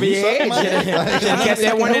got that over your head. Should have kept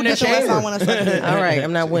that one in the chamber. All right,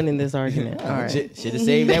 I'm not winning this argument. All right. Should have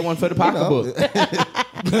saved that one for the pocketbook.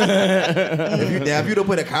 If you don't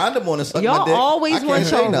put a condom on or something, y'all always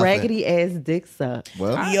want your raggedy ass dick sucked.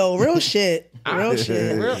 Well, yo, real shit. Real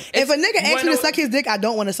shit. If a nigga asks me to suck his dick, I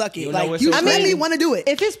don't want to suck it. Like, you really want to do it.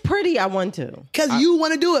 If it's pretty, I want to. Because you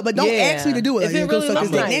want to do it, but don't ask me to do it. If it really suck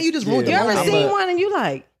his dick. Now you just ruined the moment. You ever seen one and you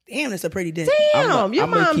like, damn, it's a pretty dick. Damn, your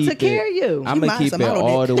mom took care of you. I'm going to keep it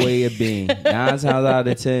all the way a bean. 9 times out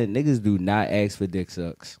of 10, niggas do not ask for dick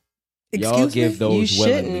sucks. Y'all give those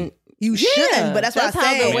willingly. You shouldn't, but that's what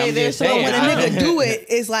I say. So when a nigga do it,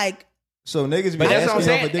 it's like. So niggas be but that's what I'm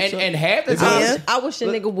asking saying. And half the time, I wish a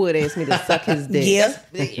nigga would ask me to suck his dick.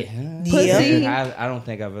 Pussy. I don't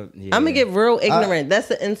think I've. I'm gonna get real ignorant.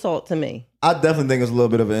 That's an insult to me. I definitely think it's a little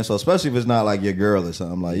bit of an insult, especially if it's not like your girl or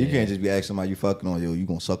something. Like, you can't just be asking somebody you fucking on, yo, you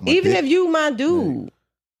gonna suck my dick. Even if you my dude.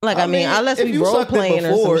 Like, I mean, unless we role playing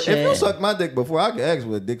or some shit. If you suck my dick before, I can ask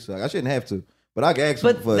for a dick suck. I shouldn't have to. But I can ask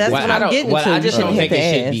for a dick suck. That's what I'm getting to. I just don't think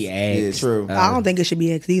it should be asked. Yeah, true. I don't think it should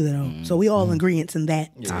be asked either, though. So we all in agreement in that.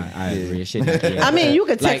 I agree. It shouldn't be asked. I mean, you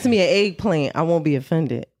could text me an eggplant. I won't be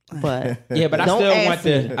offended. But yeah, but I still want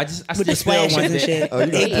the. I still want the shit.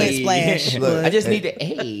 Eggplant splash. Look, I just need the.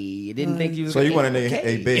 Hey, didn't think you was. So you want a nigga?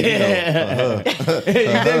 Hey, baby.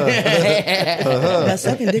 That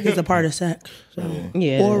sucking dick is a part of sex. So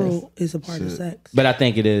yeah, oral is a part of sex. But I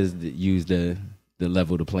think it is use the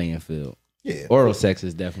level the playing field. Yeah, oral sex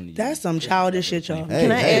is definitely. That's some childish shit, y'all.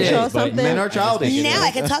 Can I ask y'all something? Men are childish. Now I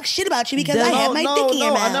can talk shit about you because I have my dick in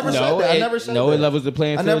your mouth. I never said that. I never said that. No, it levels the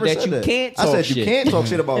playing field that you can't talk shit. I said you can't talk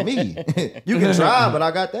shit about me. You can try, but I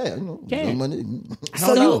got that.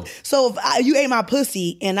 So if you ate my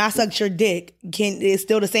pussy and I sucked your dick, it's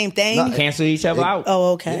still the same thing? Cancel each other out.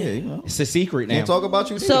 Oh, okay. Yeah, it's a secret now. Can't talk about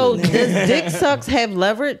you. So does dick sucks have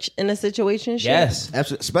leverage in a situation? Yes,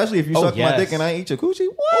 absolutely. Especially if you suck my dick and I eat your coochie.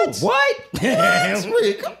 What? What? Y'all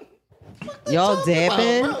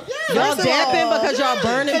dapping? Y'all dapping because y'all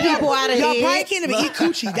burning people out of here? Y'all probably can't even eat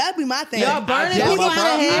coochie. That'd be my thing. Y'all burning people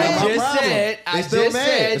out of here? I just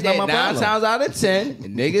said that 9 times out of 10,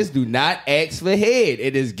 niggas do not ask for head.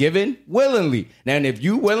 It is given willingly. Now, if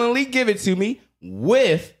you willingly give it to me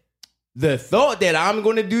with the thought that I'm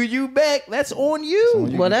going to do you back, that's on you.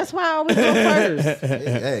 Well, that's why I always go first.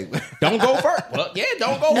 Hey, Don't go first. Well, yeah,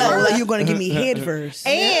 don't go No, first. like you're going to give me head first.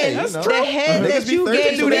 And that's the true. head Niggas that be you thirsty,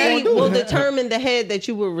 gave so they me won't do will it. determine the head that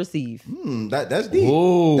you will receive. that's deep.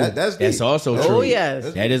 Ooh, That's deep. that's also true. Oh,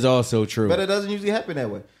 yes. That is also true. But it doesn't usually happen that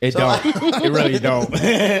way. It So, don't. It really don't.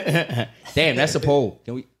 Damn, that's a poll.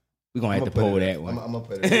 Can we're gonna have to poll that one. I'm gonna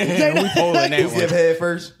put it. We polling that Who give one. head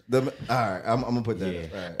first? All right, I'm gonna put that. Yeah.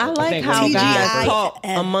 All right. I like think how women guys TGIF. talk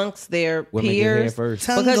amongst their Women get peers head first.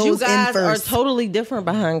 Tongue because you goes in guys are first. totally different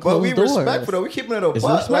behind But closed we doors. respectful though. We keeping it a It's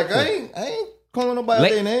buck. Like respectful. I ain't calling nobody out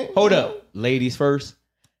their name. Hold up, ladies first.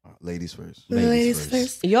 Ladies first. Ladies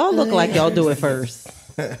first. Y'all look like y'all do it first.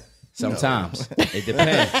 Sometimes it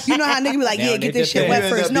depends. You know how nigga be like, Now yeah, it get this shit depends. wet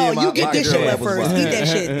You end first. up No, being you my get this girl shit wet that was first. wild. Eat that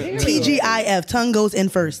shit. TGIF, tongue goes in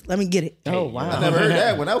first. Let me get it. Oh wow! I never heard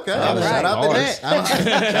that one. Okay, shout out to that.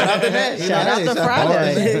 Shout out to that. You Shout know, out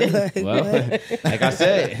hey, to Friday. Well, like I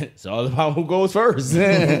said, it's all about who goes first.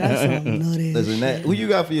 That's something nutty. Listen, that who you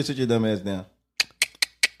got for your sit your dumb ass down?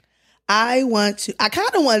 I kind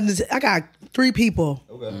of wanted to, I got 3 people.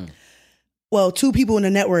 Okay. Well, 2 people in the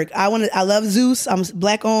network. I love Zeus. I'm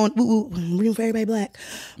black owned. I'm rooting for everybody black.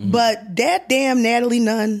 But that damn Natalie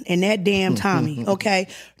Nunn and that damn Tommy, okay?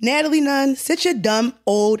 Natalie Nunn, sit your dumb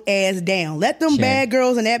old ass down. Let them bad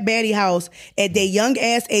girls in that baddie house at their young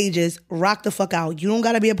ass ages rock the fuck out. You don't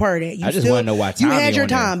got to be a part of that. You I just wanna know why You Tommy had your on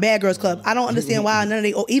there. time, Bad Girls Club. I don't understand why none of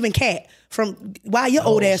they, even Kat, why your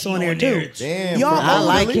old ass on there too? Damn, Y'all bro. I old,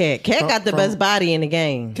 like Really? Cat. Cat got the best body in the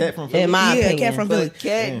game. Cat from Philly? in my Yeah, opinion. Cat from Philly. But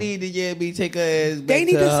Cat need to be take her ass back They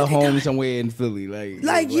need to to her sit home down. somewhere in Philly.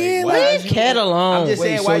 Like yeah, why leave is you- Cat alone. I'm just Wait,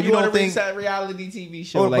 saying, so why you you don't want think- a reality TV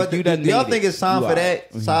show? Oh, Like but you do done y'all made think it. it's time You for are.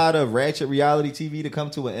 that side of ratchet reality TV to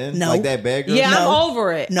come to an end? No. Like that Bad Girls? Yeah, No. I'm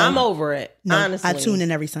over it. No. I'm over it. No, honestly, I tune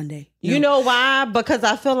in every Sunday. You know why? Because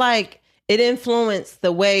I feel like it influenced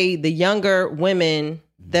the way the younger women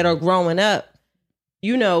that are growing up,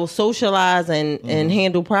 socialize and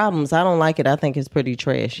handle problems. I don't like it. I think it's pretty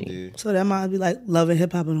trashy. So that might be like Love and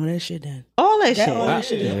Hip Hop and all that shit then. All that all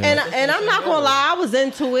shit. that And I'm not gonna lie, I was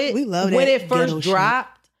into it We love when that it first ghetto shit.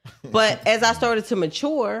 dropped. But as I started to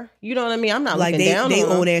mature, you know what I mean? I'm not Like looking down they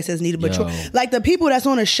on old them. asses need to mature. Yo. Like the people that's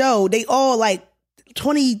on the show, they all like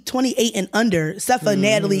 20, 28 and under, except for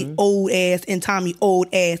Natalie old ass and Tommy old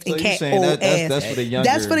ass and So you Cat saying old that's ass. for the younger.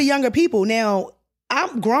 That's for the younger people. Now,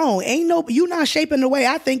 I'm grown. You not shaping the way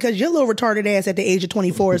I think because your little retarded ass at the age of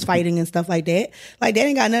 24 is fighting and stuff like that. Like that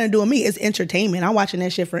ain't got nothing to do with me. It's entertainment. I'm watching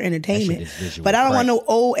that shit for entertainment. is visual But I don't want crack. no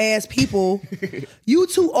old ass people. You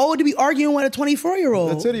too old to be arguing with a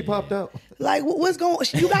 24-year-old. The titty popped out. Like what's going?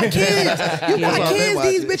 You got kids. You That's got why I've been kids.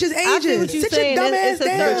 These watching. bitches I see ages. what you're Sit saying. your dumb ass It's a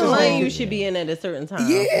certain down. lane you should be in at a certain time.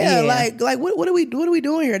 Yeah, like what are we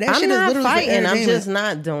doing here? That I'm shit is not literally for fighting. I'm entertainment. just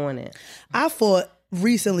not doing it. I fought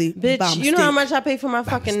recently. by Bitch, you know how mistake. much I pay for my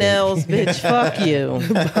fucking nails, bitch. Fuck you.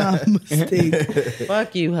 By mistake.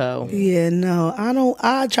 Fuck you, hoe. Yeah, no, I don't.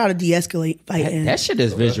 I try to de-escalate fighting. That shit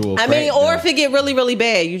is visual. I mean, crack, or though. if it get really, really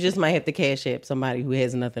bad, you just might have to cash app somebody who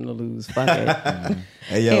has nothing to lose. Fuck it.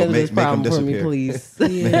 Hey yo, Handle make this him problem for me, disappear. please.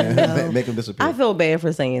 Make him disappear. I feel bad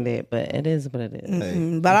for saying that, but it is what it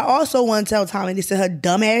is. But I also want to tell Tommy to sit her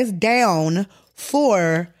dumb ass down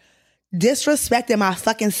for disrespecting my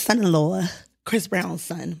fucking son-in-law, Chris Brown's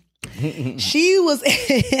son. She was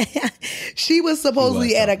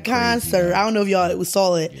supposedly at a concert. I don't know if y'all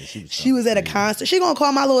saw it. She was at a concert. She gonna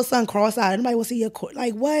call my little son cross-eyed. Anybody will see your court?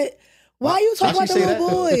 Like what? Why you talking Why about she the say little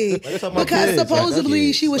that, though? boy? Like, it's about Because kids, like, supposedly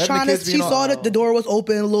that's she was kids. trying Let to. the She kids be saw on- that the door was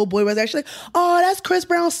open. The little boy was actually, oh, that's Chris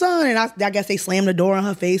Brown's son. And I guess they slammed the door in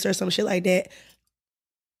her face or some shit like that.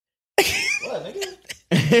 What, nigga?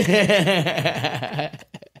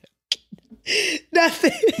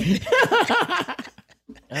 Nothing.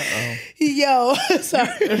 Yo, sorry.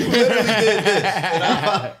 Literally did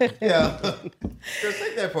this. And yeah. Girl,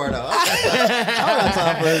 take that part out. I don't got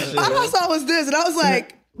time for this shit. I thought something was this, and I was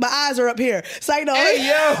like, my eyes are up here. So you know,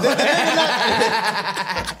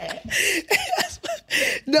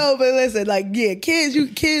 no, but listen, like, yeah, kids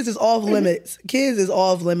is off limits. Kids is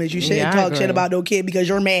off limits. You shouldn't Yeah, I talk agree. shit about no kid because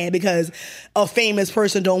you're mad because a famous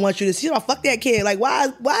person don't want you to see. You know, fuck that kid. Like, why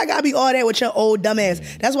I gotta be all that with your old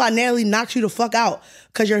dumbass? That's why Natalie knocked you the fuck out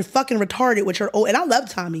because you're fucking retarded with your old. And I love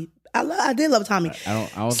Tommy. I did love Tommy. I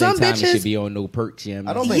don't Some think Tommy bitches- should be on no perks. You know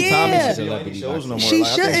I what don't I mean? think Tommy Yeah. should be on any shows no more. She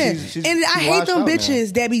Like, I think shouldn't. she's And I hate washed them out now.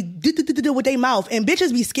 bitches that be do with their mouth. And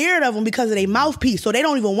bitches be scared of them because of their mouthpiece. So they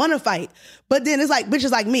don't even want to fight. But then it's like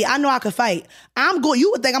bitches like me. I know I could fight.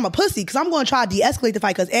 You would think I'm a pussy because I'm going to try to de-escalate the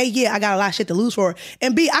fight because A, yeah, I got a lot of shit to lose for.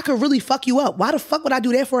 And B, I could really fuck you up. Why the fuck would I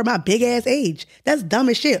do that for at my big ass age? That's dumb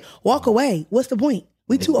as shit. Walk away. What's the point?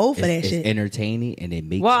 We too old for that it's shit. entertaining and it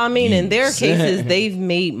makes. Well, I mean, in their views. cases, they've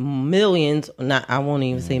made millions. I won't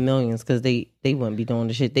even say millions because they wouldn't be doing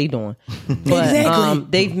the shit they doing. But Exactly.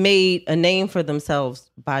 they've made a name for themselves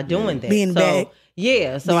by doing that. Being bad.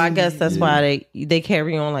 Yeah, so I guess that's why they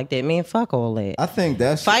carry on like that. Man, fuck all that. I think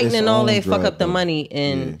that's Fighting its and all own that fuck drug, up the though. money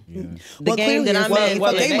in the Well, game that clearly I'm it's in.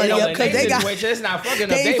 fuck they money up because they got. It's not fucking up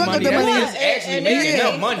They their fuck up money. the money. That's actually making Yeah.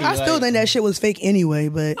 up money. I still think that shit was fake anyway,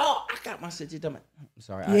 but Oh, I got my shit. I'm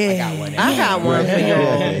sorry. Yeah. I got one. I got one for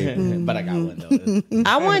y'all. But I got one though.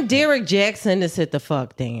 I want Derek Jackson to sit the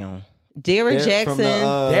fuck down. Derek From Jackson.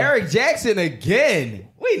 the, Derek Jackson again.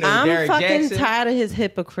 We know I'm Derek fucking Jackson. tired of his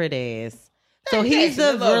hypocrite ass. So Derek he's Jackson,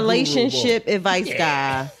 the the little relationship advice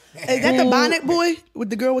guy. is that the bonnet boy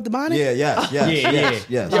with the girl with the bonnet? Yeah, yes.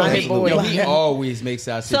 Yo, absolutely. he always makes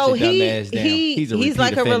our sit So your dumb ass down. He's he's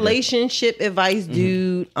like a repeat offender. relationship advice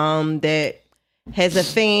dude that has a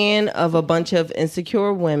fan of a bunch of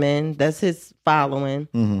insecure women. That's his following.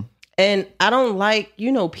 And I don't like,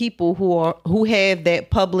 people who have that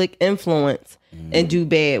public influence and do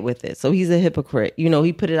bad with it. So he's a hypocrite.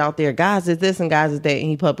 He put it out there, guys is this and guys is that, and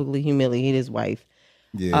he publicly humiliated his wife.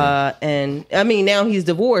 Yeah. And I mean, now he's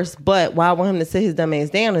divorced, but why I want him to sit his dumb ass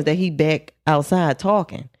down is that he back outside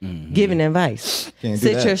talking, giving advice. Can't do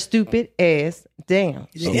Sit that. your stupid ass down.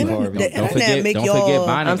 The internet Don't forget, make don't y'all forget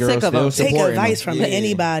Bonnie I'm Girl sick of still them. take supporting advice him. from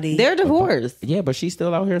anybody. They're divorced. Yeah, but she's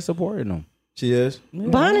still out here supporting them. She is.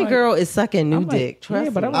 Bonnie Girl is sucking new dick. Trust yeah,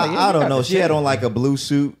 but me. I'm like, I don't know. She had on like a blue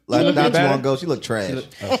suit like looked not too better. long ago. She looked trash.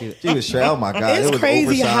 She was trash. Oh my god, it It's was crazy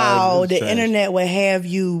oversized. It how was the trash. internet would have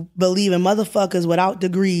you believe in motherfuckers without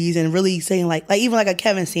degrees and really saying like even like a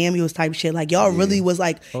Kevin Samuels type shit. Like y'all really was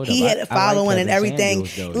like he had a following and everything.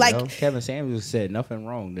 Kevin Samuels said nothing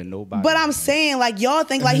wrong to nobody. But I'm saying like y'all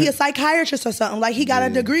think like he a psychiatrist or something. Like he got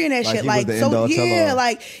a degree in that Like shit. he Like was the so end-all yeah, tell-all.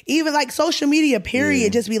 like even like social media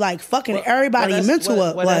period just be like fucking everybody mental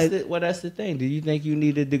up. Like that's the thing. Do you think you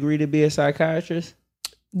need a degree to be a psychiatrist?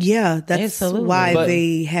 yeah, that's Absolutely. why But-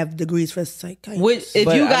 they have degrees for psychiatry. If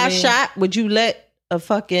But, you I got mean- shot, would you let a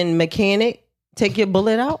fucking mechanic take your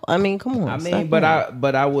bullet out? I mean, come on. I mean, stop but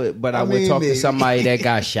it. I would mean, talk maybe. to somebody that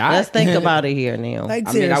got shot. Let's think about it here now. Like,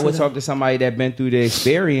 I mean, I would seriously, talk to somebody that been through the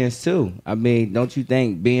experience too. I mean, don't you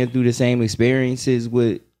think being through the same experiences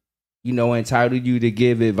would, entitle you to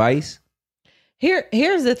give advice?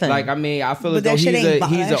 Here's the thing. Like, I mean, I feel But as though that shit ain't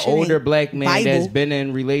he's that an shit older ain't black man Bible. that's been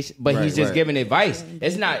in relation, but he's just Right. giving advice.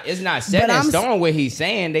 It's not set But in I'm stone what he's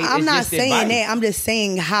saying. I'm it's not just saying advice. that. I'm just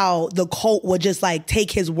saying how the cult would just like take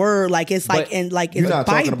his word, like it's like But in like You're it's not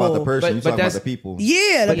Bible. talking about the person. But You're talking about that's- the people.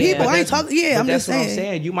 Yeah, the people. I ain't talking. Yeah, I'm just that's what I'm saying.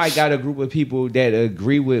 saying. You might got a group of people that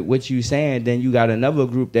agree with what you saying, then you got another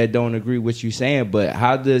group that don't agree with what you saying. But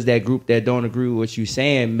how does that group that don't agree with what you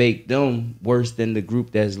saying make them worse than the group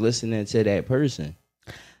that's listening to that person?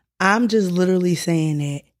 I'm just literally saying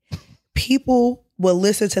that people will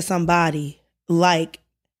listen to somebody like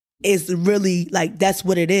it's really like that's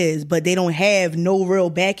what it is, but they don't have no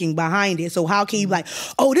real backing behind it. So how can you be like,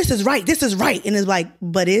 oh, this is right, and it's like,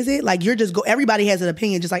 but is it? Like you're just everybody has an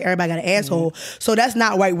opinion, just like everybody got an asshole. So that's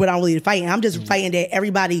not right. What I'm really fighting. I'm just fighting that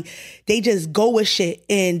everybody they just go with shit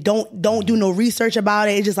and don't do no research about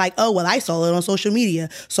it. It's just like, oh well, I saw it on social media,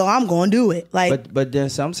 so I'm gonna do it. Like, But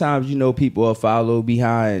then sometimes people will follow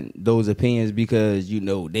behind those opinions because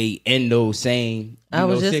they in those same. I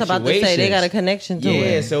was just about to say they got a connection to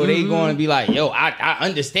it. Yeah, so they going to be like, yo, I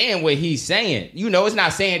understand what he's saying. It's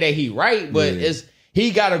not saying that he right, but it's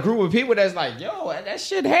he got a group of people that's like, yo, that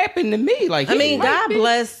shit happened to me. Like, I mean, he might God be-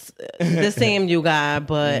 bless the Samuel guy,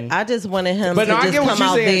 but I just wanted him But to no, I just get what come you're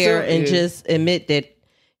out saying, there too. and Yeah. just admit that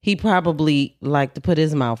he probably liked to put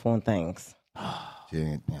his mouth on things.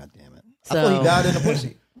 Yeah, God damn it. I So- thought he died in the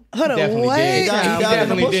pussy. hold on, Definitely what? did. He died in the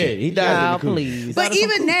definitely pussy. did. He died in Child, the coop. please. But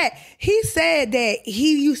even that, he said that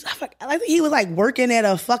he used. I think he was like working at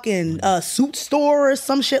a fucking suit store or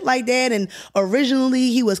some shit like that. And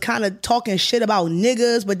originally he was kind of talking shit about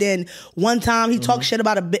niggas, but then one time he talked shit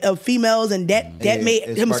about females, and that made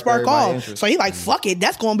it him sparked spark everybody's off. interest. So he like, fuck it,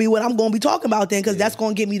 that's gonna be what I'm gonna be talking about then, because that's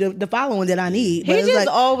gonna give me the following that I need. But He it's just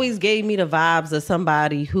like, always gave me the vibes of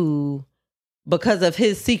somebody who, because of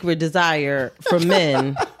his secret desire for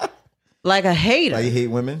men, like a hater. Like you hate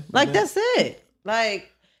women? Like that's it.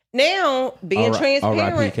 Like now being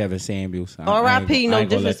transparent. R.I.P. Kevin Samuels. R.I.P. No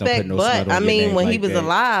disrespect, but I mean when he was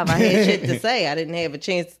alive, alive, I had shit to say. I didn't have a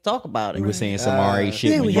chance to talk about he it. was saying some R.A.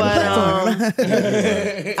 shit. yeah, when we you have was a alive.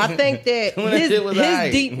 platform. I think that When that shit was his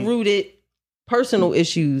aight. deep rooted personal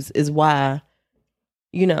issues is why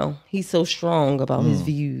you know, he's so strong about his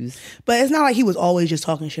views. But it's not like he was always just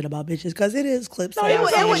talking shit about bitches, because it is clips. No, it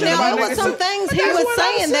was some things he was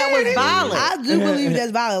saying that was violent. I do believe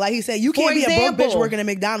that's violent. Like he said, you can't be a broke bitch working at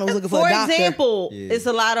McDonald's looking for a doctor. For example, it's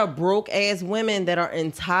a lot of broke ass women that are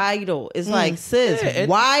entitled. It's like, sis,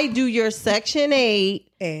 why do your Section 8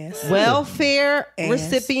 ass welfare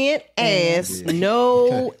recipient ass,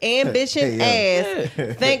 no ambition ass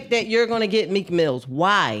think that you're gonna get Meek Mills?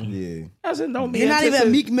 Why? Yeah. You're not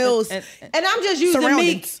even Meek Mills. And I'm just using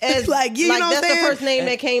Meek as like, you know what I'm that's saying? the first name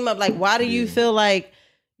that came up. Like, why do you feel like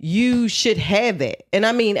you should have it? And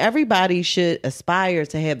I mean, everybody should aspire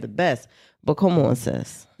to have the best. But come on,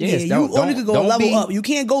 sis. Yes, you only could go a level up. You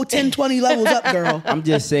can't go 10, 20 levels up, girl. I'm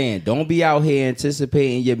just saying, don't be out here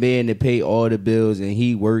anticipating your man to pay all the bills and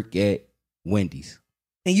he work at Wendy's.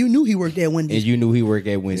 And you knew he worked at Wendy's.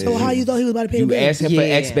 So how you thought he was about to pay you the bills? asking for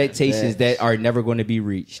expectations that are never going to be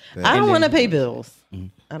reached. I don't want to pay bills.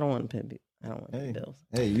 I don't want to pay bills.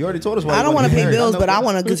 Hey, you already told us why. I don't want to pay bills, but I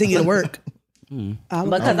want to continue to work.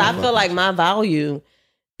 Because I feel like my value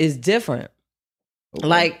is different. Okay.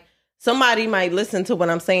 Like, somebody might listen to what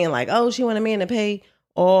I'm saying, like, oh, she want a man to pay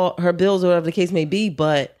all her bills or whatever the case may be,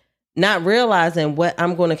 but not realizing what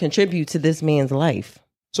I'm going to contribute to this man's life.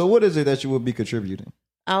 So what is it that you would be contributing?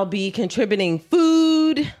 I'll be contributing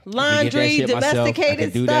food, laundry,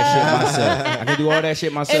 domesticated stuff. I can do all that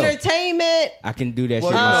shit myself. Entertainment. I can do that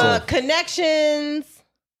shit myself. Connections.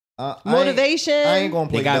 Motivation. I ain't gonna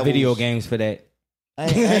play. They got video games for that. I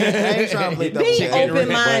ain't trying to play double. Be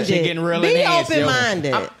open-minded. Be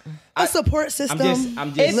open-minded. A support system.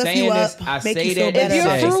 I'm just saying this. I say that.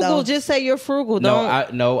 If you're frugal, just say you're frugal.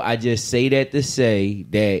 I just say that to say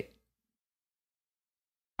that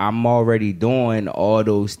I'm already doing all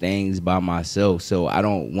those things by myself, so I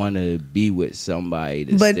don't want to be with somebody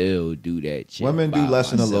to still do that shit. Women do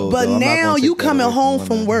lessen the load. But now you coming home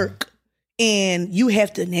from work. And you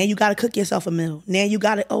have to, now you got to cook yourself a meal. Now you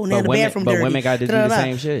got to, now the bathroom dirty. But women got to do the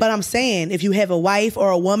same shit. But I'm saying, if you have a wife or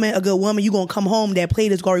a woman, a good woman, you going to come home, that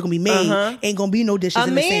plate is already going to be made. Ain't going to be no dishes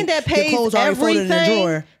in the sink. A man that pays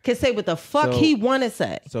everything can say what the fuck he want to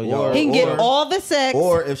say. He can get all the sex.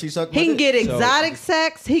 Or if she suck, he can get exotic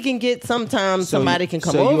sex. He can get sometimes somebody can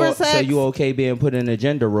come over sex. So you okay being put in a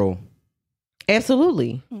gender role?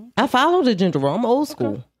 Absolutely. I follow the gender role. I'm old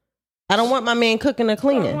school. I don't want my man cooking or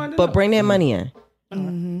cleaning, but bring that money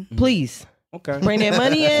in. Please. Okay. Bring that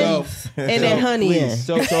money in and that honey in.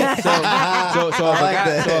 So if a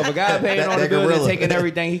guy paying on the bill and taking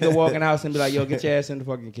everything, he could walk in the house and be like, yo, get your ass in the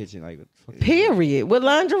fucking kitchen. Like, period. With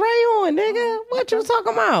lingerie on, nigga. What you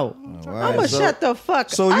talking about? I'm going to shut the fuck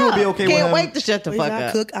up. So you would be okay with him? Can't wait to shut the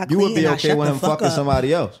fuck up. You would be okay with him fucking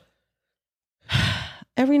somebody else?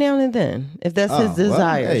 Every now and then, if that's his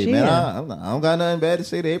desire. Well, hey, man, I don't got nothing bad to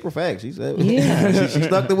say to April Facts. She said, she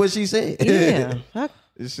stuck to what she said. Yeah.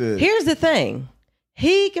 Here's the thing.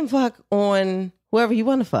 He can fuck on whoever you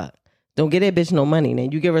want to fuck. Don't get that bitch no money.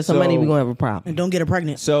 Then you give her some money, we're going to have a problem. And don't get her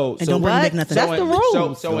pregnant. And don't bring back nothing. That's the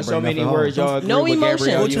rule. So in so many words, y'all agree no with emotion.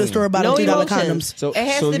 Gabrielle Go to the store about $2 condoms. It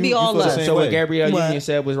has to be all love. So what Gabrielle Union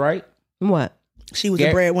said was right? What? She was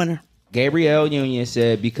a breadwinner. Gabrielle Union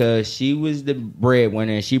said because she was the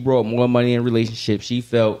breadwinner and she brought more money in relationships, she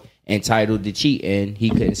felt entitled to cheat, and he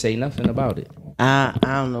couldn't say nothing about it. I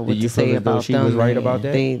don't know what to say about she them. She was right about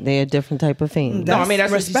that. They're a different type of thing. No, I mean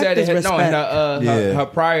that's what she said. In her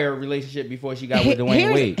prior relationship before she got with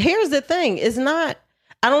Dwayne Wade. Here's the thing: it's not.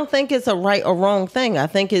 I don't think it's a right or wrong thing. I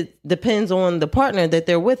think it depends on the partner that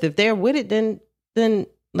they're with. If they're with it, then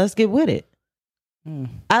let's get with it.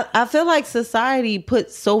 I feel like society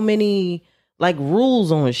puts so many like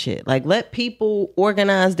rules on shit. Like, let people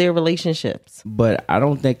organize their relationships. But I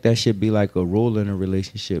don't think that should be like a rule in a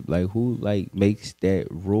relationship. Like, who like makes that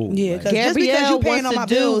rule? Yeah, because just because you paying on my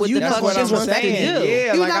bills, you that's what just I'm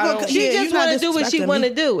saying. Yeah, like she just want to do what she want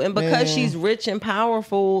to do, and because she's rich and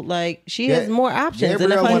powerful, like she has more options.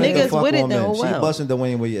 And if her niggas with it, then she busting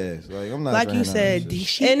Dwayne with your ass. Like, I'm not. Like you said,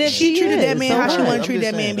 and if she treated that man how she want to treat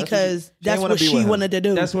that man because that's what she wanted to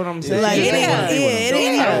do. That's what I'm saying.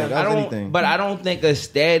 Like, I don't think a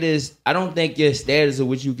status. I don't think your status of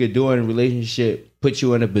what you could do in a relationship put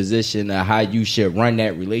you in a position of how you should run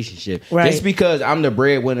that relationship. Right. Just because I'm the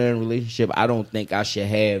breadwinner in a relationship, I don't think I should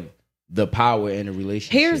have the power in a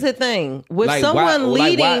relationship. Here's the thing. With someone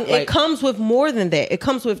leading, it comes with more than that. It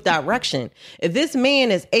comes with direction. If this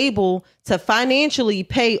man is able to financially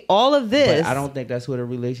pay all of this. But I don't think that's what a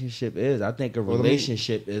relationship is. I think a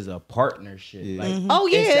relationship is a partnership. Yeah. Like, oh,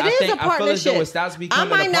 yeah, it is a partnership. I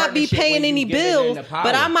might not be paying any bills,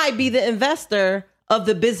 but I might be the investor of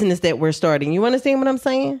the business that we're starting. You understand what I'm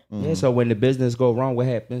saying? Yeah, so when the business go wrong, what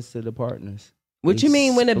happens to the partners? What you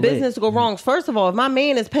mean when the business go wrong? First of all, if my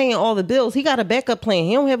man is paying all the bills, he got a backup plan.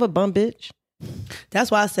 He don't have a bum bitch.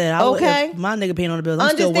 That's why I said, if my nigga paying on the bills, I'm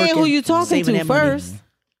understand still working, who you talking to first, money.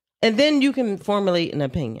 and then you can formulate an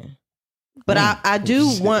opinion. But I do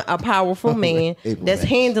want a powerful man that's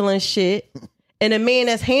handling shit, and a man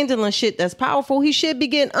that's handling shit that's powerful. He should be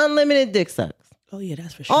getting unlimited dick sucks. Oh yeah,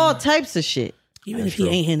 that's for sure. All types of shit. Even if he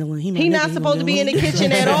ain't handling, he not supposed to be in the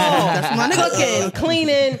kitchen at all. That's my nigga. Cooking,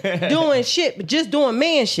 cleaning, doing shit, but just doing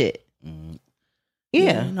man shit.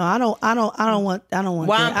 Yeah. No, I don't want.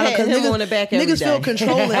 Why I'm patting him on the back every niggas day. feel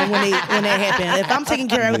controlling when that happens. If I'm taking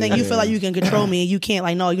care of everything, you feel like you can control me, and you can't.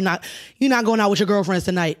 Like, no, you're not going out with your girlfriends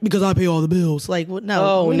tonight because I pay all the bills. Like,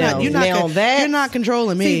 no, you're not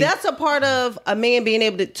controlling me. See, that's a part of a man being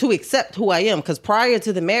able to accept who I am. Because prior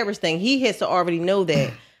to the marriage thing, he has to already know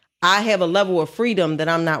that I have a level of freedom that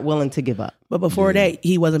I'm not willing to give up. But before that,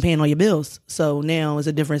 he wasn't paying all your bills. So now it's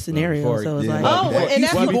a different scenario. So it's like, and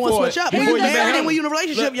that's you going to switch up. When you met married him, and when you in a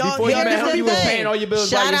relationship, y'all. Before you met him, you was paying all your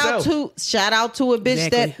bills by yourself. Shout out to a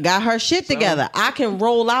bitch that got her shit together. I can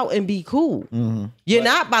roll out and be cool. Mm-hmm. You're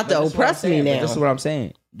not about to oppress me now. This is what I'm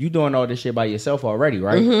saying. You doing all this shit by yourself already,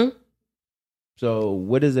 right? Mm-hmm. So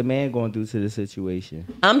what is a man going to do to the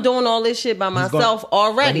situation? I'm doing all this shit by myself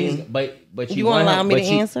already. But you want to allow me to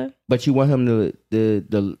answer? But you want him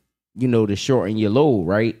to shorten your load,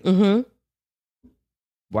 right? Mm-hmm.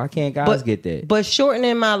 Why can't guys get that? But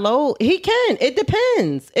shortening my load, he can. It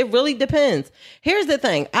depends. It really depends. Here's the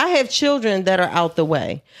thing. I have children that are out the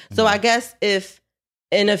way. So I guess if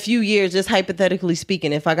in a few years, just hypothetically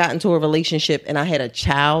speaking, if I got into a relationship and I had a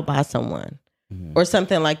child by someone or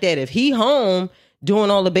something like that, if he home doing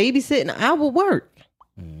all the babysitting, I will work.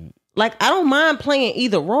 Like, I don't mind playing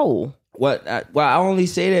either role. I only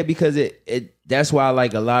say that because that's why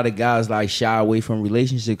like a lot of guys like shy away from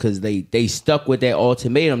relationship because they stuck with that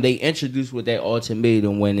ultimatum. They introduced with that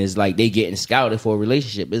ultimatum when it's like they getting scouted for a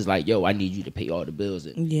relationship. It's like, yo, I need you to pay all the bills.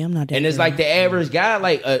 Yeah, I'm not that. And it's like the average guy,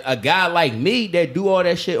 like a guy like me that do all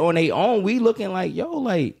that shit on their own, we looking like, yo,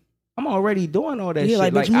 like, I'm already doing all that shit.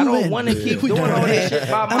 Like I don't want to keep doing all that shit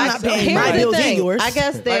by myself. I'm not paying my bills and yours. I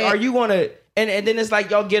guess that. Like, are you gonna? And then it's like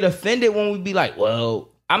y'all get offended when we be like, well,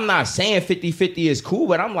 I'm not saying 50-50 is cool,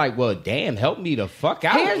 but I'm like, well, damn, help me the fuck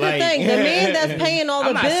out. Here's the thing. The man that's paying all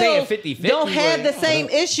the bills 50-50, don't have the same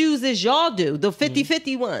issues as y'all do, the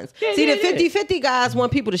 50-50 ones. See, the 50-50 guys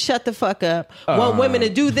want people to shut the fuck up, want women to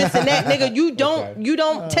do this and that. Nigga, you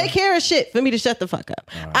don't take care of shit for me to shut the fuck up.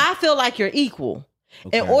 I feel like you're equal.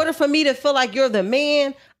 Okay. In order for me to feel like you're the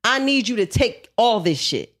man, I need you to take all this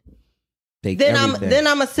shit. Then I'm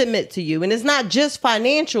gonna submit to you, and it's not just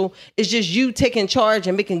financial. It's just you taking charge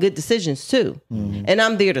and making good decisions too. Mm-hmm. And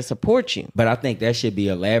I'm there to support you. But I think that should be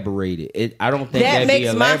elaborated. I don't think that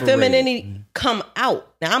makes my femininity come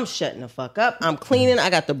out. Now I'm shutting the fuck up. I'm cleaning. I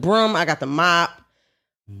got the broom. I got the mop.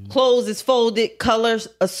 Clothes is folded, colors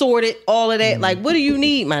assorted, all of that. Like, what do you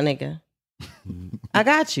need, my nigga? I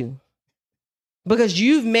got you. Because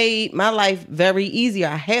you've made my life very easier.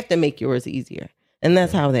 I have to make yours easier. And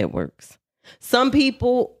that's how that works. Some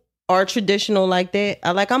people are traditional like that.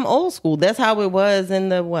 I'm old school. That's how it was in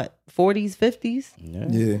the 40s, 50s?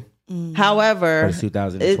 Yeah. Mm-hmm. Or However,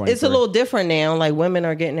 2023. it's a little different now. Like, women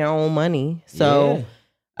are getting their own money. So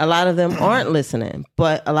a lot of them aren't listening.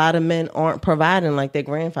 But a lot of men aren't providing like their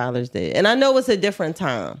grandfathers did. And I know it's a different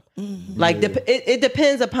time. Mm-hmm. Like, it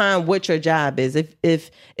depends upon what your job is.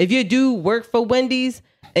 If you do work for Wendy's,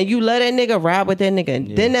 and you let that nigga ride with that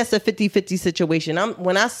nigga, then that's a 50-50 situation.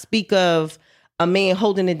 When I speak of a man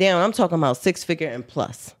holding it down, I'm talking about 6-figure and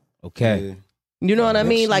plus. Okay. You know what I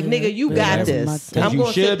mean? Like, nigga, you got this. I'm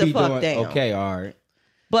going to sit the fuck down. Okay, all right.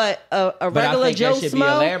 But a regular Joe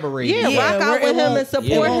Smo, rock out with him and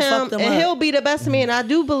support him, and he'll be the best man. I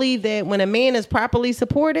do believe that when a man is properly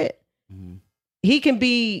supported, he can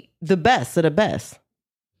be the best of the best.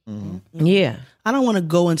 Mm-hmm. Yeah. I don't want to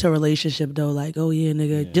go into a relationship though, like, oh yeah,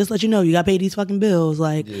 nigga, just let you know you gotta pay these fucking bills.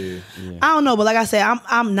 Like, I don't know, but like I said,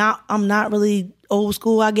 I'm not really old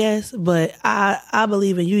school, I guess, but I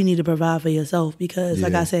believe in you need to provide for yourself because,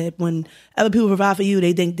 like I said, when other people provide for you,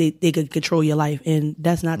 they think they could control your life, and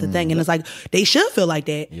that's not the thing. And it's like they should feel like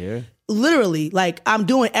that. Yeah. Literally, like, I'm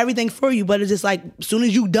doing everything for you, but it's just like, as soon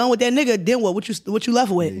as you done with that nigga, then what you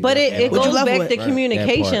left with? But it goes back to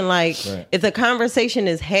communication. Like, if the conversation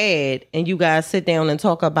is had and you guys sit down and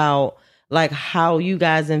talk about like how you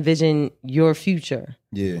guys envision your future,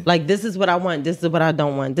 Yeah. Like, this is what I want. This is what I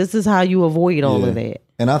don't want. This is how you avoid all of that.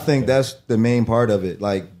 And I think that's the main part of it.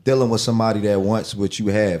 Like dealing with somebody that wants what you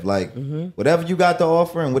have. Like whatever you got to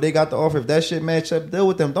offer and what they got to offer, if that shit match up, deal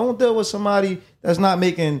with them. Don't deal with somebody that's not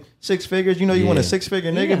making 6 figures. You know, you want a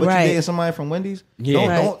 6-figure nigga, but you dating somebody from Wendy's.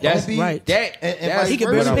 Don't be right. And he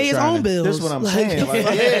can barely pay his own bills. That's what I'm saying. Like,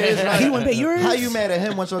 it's like, he wouldn't pay yours. How you mad at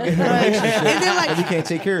him once y'all get in a relationship? And then, like, if you can't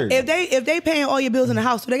take care of it. If they paying all your bills in the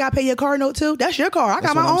house, so they got to pay your car note too. That's your car. I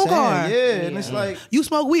got my own car. Yeah, and it's like you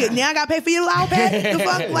smoke weed. Now I got to pay for your loud pack. The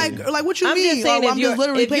fuck, like what you I'm mean? just saying, I'm just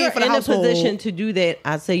literally paying for the household. If you're in a position to do that,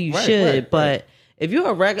 I say you should. But if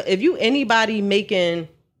you're if you anybody making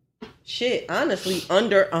shit, honestly,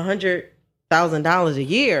 under $100,000 a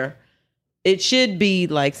year, it should be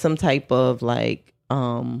like some type of like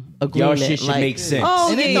agreement. Y'all shit should make sense.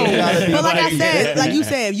 Oh, But like I said, like you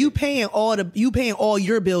said, you paying all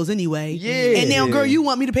your bills anyway. Yeah. And now, girl, you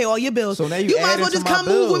want me to pay all your bills. So now you might as well just come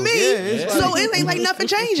move with me. Yeah, so it ain't like nothing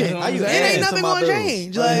changing. It ain't nothing gonna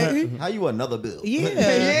change. Like how you another bill? Yeah.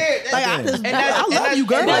 Like I love you,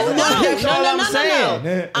 girl.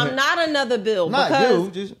 No. I'm not another bill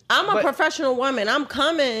because I'm a professional woman. I'm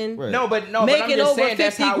coming. No, but making over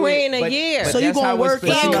 50 grand a year. So you gonna work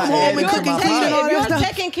and come home and cook and clean and all that stuff.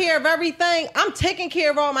 Taking care of everything. I'm taking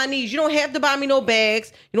care of all my needs. You don't have to buy me no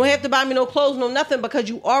bags. You don't have to buy me no clothes, no nothing, because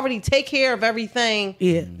you already take care of everything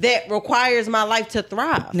that requires my life to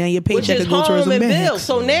thrive. Now your paycheck which is go towards home and bank. bills.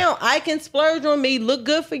 So now I can splurge on me, look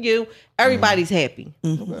good for you. Everybody's happy.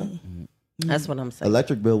 That's what I'm saying.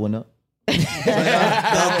 Electric bill went up.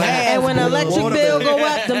 And when the electric bill go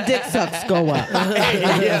up, them dick sucks go up.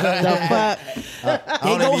 The fuck?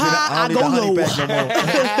 They go high, I go low.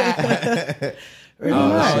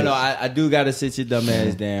 No, I do gotta sit your dumb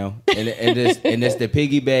ass down, and it's the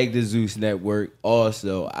Piggyback the Zeus Network.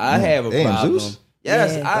 Also, I have a problem. Zeus?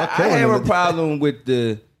 Yes, I have a problem with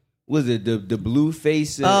the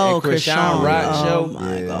Blueface and Krishan Rock show. Oh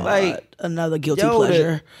my God. Like another guilty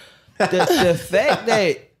pleasure.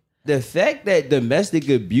 The fact that domestic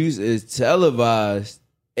abuse is televised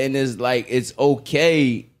and it's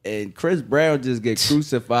okay. And Chris Brown just get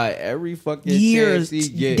crucified every fucking years, chance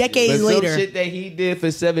he get. decades later. Some shit that he did for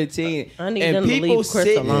 17. I need and them to people leave Chris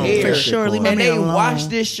sit alone. here For sure, leave my and man they alone. watch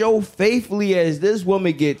this show faithfully as this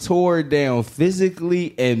woman get tore down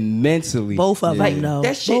physically and mentally. Both of like, them, though.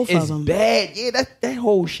 that shit Both is of them. bad. Yeah, that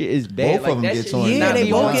whole shit is bad. Both of them that get shit torn should down. Yeah, not they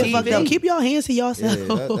be both on get TV. fucked up. Keep your hands to yourself.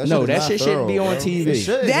 No, that shit shouldn't be on TV.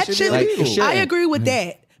 That should be. I agree with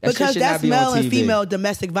that. That Because shit should that's not be on male and TV. female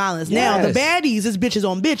domestic violence. Now the baddies is bitches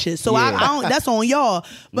on bitches, so I don't. That's on y'all.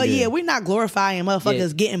 But yeah, we're not glorifying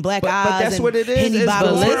motherfuckers getting black eyes. But that's and what it is. Henny It's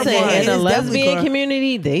bottles. But listen, glorified. in the It's definitely lesbian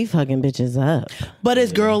community, they fucking bitches up. But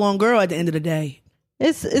it's girl on girl at the end of the day.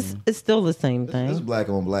 It's still the same It's thing. black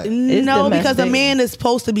on black. No, because a domestic. man is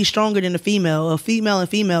supposed to be stronger than a female. A female and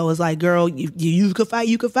female is like, girl, you could fight,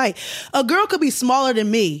 you could fight. A girl could be smaller than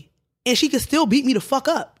me, and she could still beat me the fuck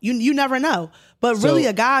up. You never know. But really,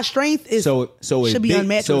 a guy's strength is should be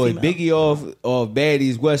unmatched. So with if a female. Biggie off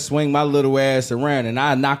baddies was swing my little ass around and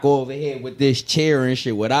I knock over head with this chair and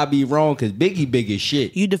shit, would I be wrong? Because Biggie big as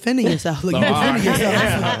shit. You defending yourself. Look, you defending yourself.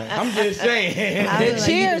 I'm just saying. The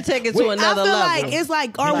chair take it to another I feel level. like it's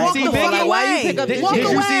like, or walk see the fuck Biggie? Why you away. pick up the Walk chair?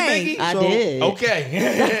 Did you away. see Biggie? I did. Okay.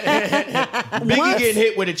 Biggie Once- getting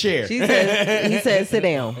hit with a chair. He said, sit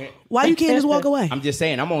down. Why you can't just walk away? I'm just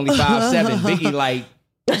saying, I'm only 5'7". Biggie like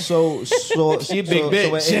So She a big bitch.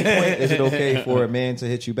 So at any point, is it okay for a man to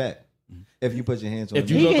hit you back if you put your hands on If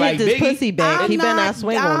him? you He look can like hit this Biggie. pussy back. He better not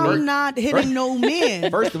swing on I'm me. not hitting no man.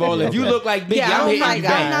 First of all, if you look like Biggie, Yeah, I I'm don't hitting fight you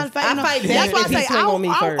guys. back. I'm not fighting. I fight That's back why I if he say swing on me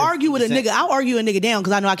I'll first. argue with a nigga. I'll argue a nigga down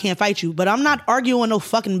because I know I can't fight you. But I'm not arguing no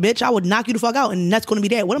fucking bitch. I would knock you the fuck out, and that's going to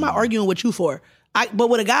be that. What am I arguing with you for? But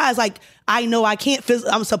with a guy, it's like I know I can't.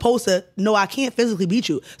 I'm supposed to know I can't physically beat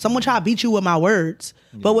you. So I'm gonna try to beat you with my words.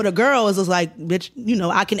 But with a girl, it's just like, bitch,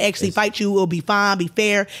 I can actually fight you. It'll be fine, be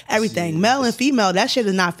fair, everything. Male and female, that shit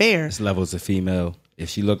is not fair. There's levels of female. If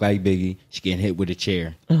she look like Biggie, she getting hit with a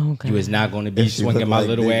chair. Okay. You is not going to be If she swinging look my like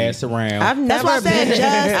little Biggie. ass around. I've That's why I never said been.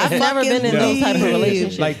 just I've never been in those type of leave.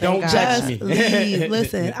 relationships. Like, don't touch Just me. leave.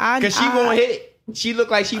 Listen, Because she gonna hit. She look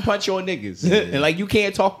like she punch your niggas. And like you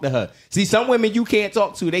can't talk to her. See, some women you can't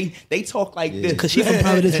talk to. They talk like this. because she from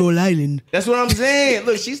Providence, Rhode Island. That's what I'm saying.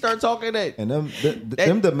 Look, she start talking that. And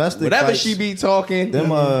them domestic whatever fights, she be talking.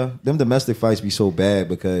 them domestic fights be so bad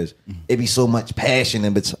because it be so much passion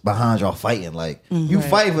behind y'all fighting. Like you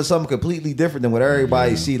fighting for something completely different than what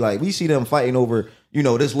everybody see. Like we see them fighting over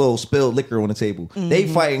this little spilled liquor on the table. They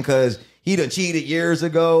fighting because he done cheated years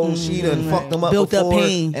ago. She done fucked him up Built up before,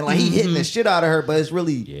 pain. and like he hitting the shit out of her. But it's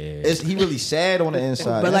really, he really sad on the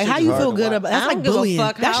inside. But like, how you feel good about? That's like bullying.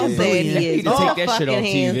 That's just bullying. You need to take that shit off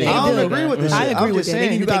TV. I don't agree with this shit. I agree I'm with just that. They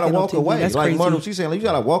saying need you to take gotta that off walk TV. away. That's Like crazy. Myrtle, she's saying like, you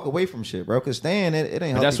gotta walk away from shit, bro. Because staying it ain't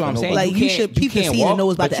healthy. That's what I'm saying. Like, you should- people see and know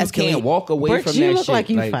it's about but to you can't escalate. walk away Bricks, from you that look shit. like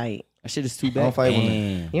you fight. That shit is too bad. I don't fight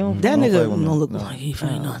women. You don't That nigga fight women. don't look No. like he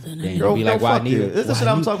fight nothing. Damn, Girl, you be like, no, why fuck you. neither? This is the shit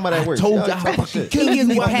I'm talking about at work. told Y'all y'all talking fucking shit. He gives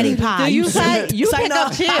me patty pie. Do you fight? You Sign pick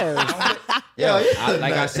up chairs. Yeah,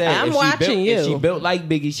 Like I said, I'm if watching If she you. built like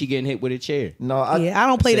Biggie, she getting hit with a chair. No, Yeah, I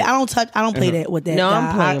don't play that. I don't touch. I don't play that with that. No, guy.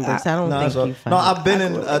 I'm playing Bricks. I don't No, think so, you fight. no, I've been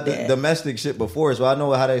in that. domestic shit before, so I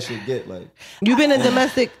know how that shit get. Like, You've been in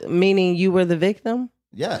domestic, meaning you were the victim?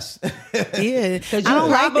 yes. Yeah, I you don't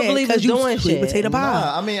like that probably because was you doing sweet shit. potato pie.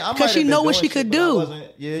 Nah, I mean, I because she might have know been what doing she shit, could but I do. wasn't-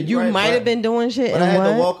 Yeah, You right, might but- have been doing shit. But I and had to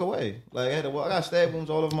what? walk away. Like I had to walk. I got stab wounds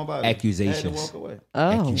all over my body. Accusations. I had to walk away.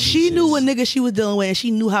 Oh. She knew what nigga she was dealing with, and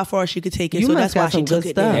she knew how far she could take it. You so must that's why got she some took good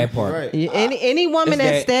it there. stuff. That part. Right. Yeah, any woman It's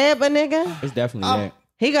that that- stab a nigga, It's definitely I'm- that.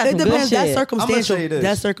 he got It some good depends. That's shit. circumstantial. say this.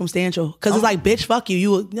 That's circumstantial. Because it's like, bitch, fuck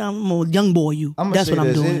you. I'm a young boy. You. I'ma That's say what I'm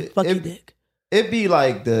this. doing. Fuck you, dick. It'd be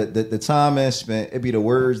like the time and spent. It'd be the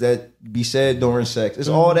words that be said during sex. It's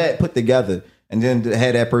all that put together. And then to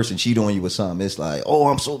have that person cheat on you with something. It's like, oh,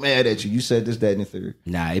 I'm so mad at you. You said this, that, and the third.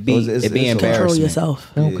 Nah, it So be it's embarrassment. Control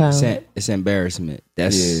yourself. Okay. It's embarrassment.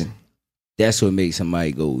 That's what makes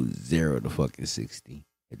somebody go 0 to fucking 60.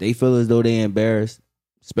 If they feel as though they embarrassed,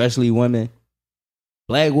 especially women,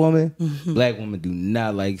 black women do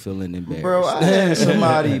not like feeling embarrassed. Bro, I had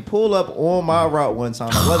somebody pull up on my route one time.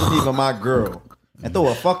 It wasn't even my girl. And throw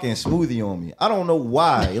a fucking smoothie on me. I don't know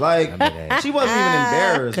why. Like, she wasn't even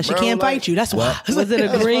embarrassed. Because she bro. can't Like, fight you. That's why. Was it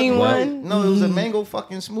a green one? No, it was a mango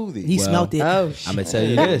fucking smoothie. He smelt it. Oh, I'm gonna tell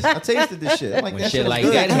you this: I tasted this shit. I'm like, When that shit shit like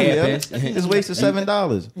was that good. happens, Just wasted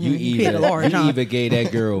 $7. you had a large, huh? either gave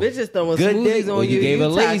that girl Bitches throwing good smoothies dick, on or you you, gave you her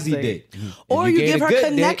lazy toxic. dick, Or you gave give a her good dick,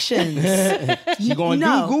 connections. she gonna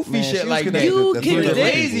No. do goofy Man, she shit was like that. connected You to can three dick.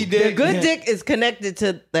 different Lazy people. dick. The good dick is connected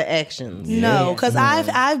to the actions. No, because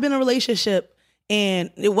I've been in a relationship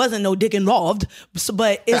and it wasn't no dick involved,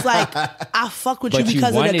 but it's like I fuck with you But you because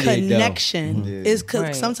of the wanted it, though. connection. It's because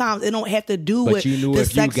Right. sometimes it don't have to do But with you knew the if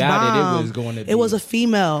you sex got it, it bomb. was going to It was be- a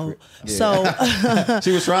female, so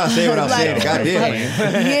She was trying to say what I was saying. Goddamn,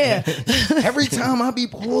 man. yeah, Every time I be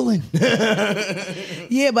pulling.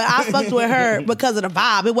 yeah. But I fucked with her because of the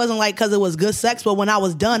vibe. It wasn't like because it was good sex, but when I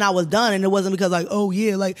was done, and it wasn't because like, oh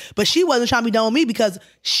yeah, like. But she wasn't trying to be done with me because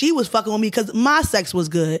she was fucking with me because my sex was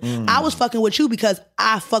good. I was fucking with you because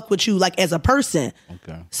I fucked with you like as a person.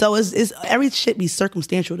 Okay. So it's every shit be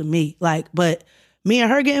circumstantial to me. Like, but me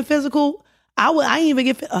and her getting physical, I ain't even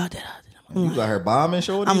get. You got her bombing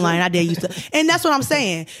shorty? I'm lying. I dare you to. And that's what I'm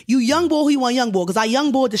saying. You young boy who you want young boy. Because I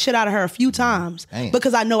young boyed the shit out of her a few times. Damn.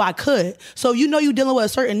 Because I know I could. So you know you dealing with a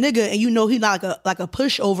certain nigga and you know he not like a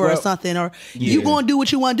pushover or something. Or you going to do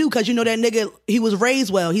what you want to do because you know that nigga, he was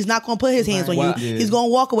raised well. He's not going to put his hands on you. Yeah. He's going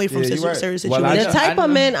to walk away from Yeah, you certain right. situations. Well, The type I of know-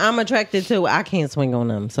 men I'm attracted to, I can't swing on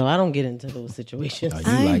them, so I don't get into those situations.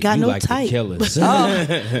 I ain't got you no like type. The killers. No.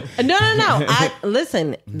 I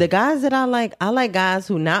listen. The guys that I like guys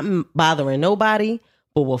who not bothering nobody,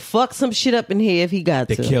 but will fuck some shit up in here if he got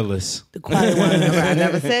The to. killers. The quiet one. I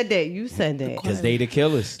never said that. You said that. Because they the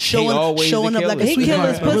killers. Showing- they always showing the up like a killers. He kill sweetheart,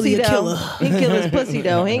 his but really pussy a though. killer. He kill his pussy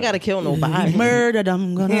though. He ain't got to kill nobody. Murder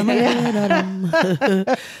them, gonna murder them.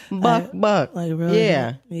 Buck. Like really?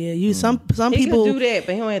 Yeah. Yeah. You some He people can do that,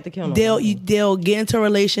 but he don't have to kill nobody. they'll get into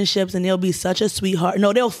relationships and they'll be such a sweetheart.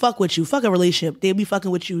 No, they'll fuck with you. Fuck a relationship. They'll be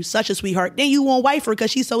fucking with you, such a sweetheart. Then you won't wife her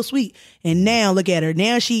because she's so sweet. And now look at her.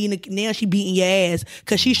 Now she beating your ass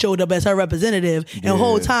because she showed up as her representative. And the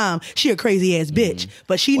whole time she a crazy ass bitch.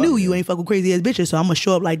 But she knew you ain't fucking crazy ass bitches. So I'm gonna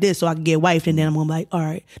show up like this so I can get wifed. And then I'm gonna be like, all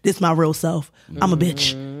right, this is my real self. I'm a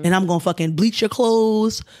bitch. And I'm gonna fucking bleach your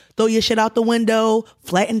clothes, throw your shit out the window,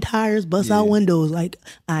 flatten tires, bust out windows. Like,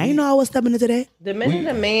 I ain't know I was stepping into that. The minute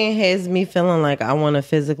a man has me feeling like I want to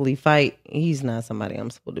physically fight, he's not somebody I'm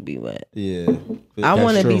supposed to be with. Yeah. I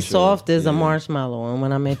want to That's be true. soft as a marshmallow, and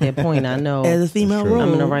when I'm at that point, I know As a female role,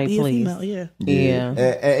 I'm in the right be a place. female, yeah. Yeah.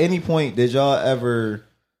 At any point, did y'all ever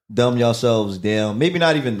dumb yourselves down? Maybe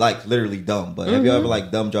not even like literally dumb, but have y'all ever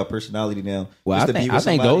like dumbed your personality down? Well, just I to be think, with I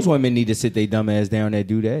think somebody? those women need to sit their dumb ass down and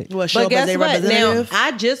do that. What, show But up as guess a what? Now, representative?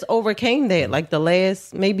 I just overcame that. Like the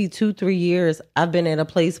last maybe 2-3 years, I've been at a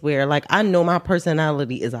place where like I know my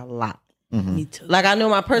personality is a lot. Me too. Like I know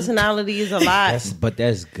my personality is a lot. But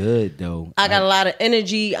that's good though. I got a lot of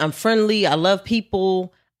energy. I'm friendly. I love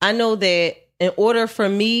people. I know that in order for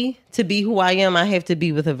me to be who I am, I have to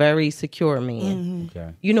be with a very secure man.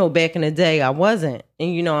 Okay. You know, back in the day, I wasn't.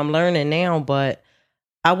 And, you know, I'm learning now, but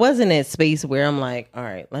I was in that space where I'm like, all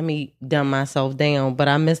right, let me dumb myself down. But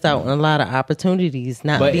I missed out on a lot of opportunities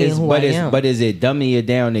not being who I am. But is it dumbing you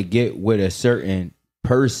down to get with a certain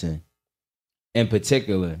person in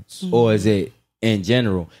particular? Or is it in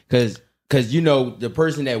general? Because, you know, the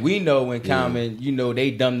person that we know in common, you know,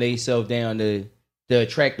 they dumb themselves down to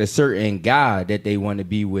attract a certain guy that they want to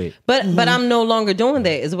be with. But I'm no longer doing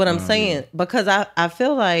that, is what I'm saying. Because I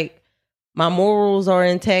feel like my morals are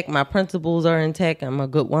intact. My principles are intact. I'm a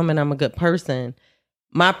good woman. I'm a good person.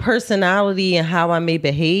 My personality and how I may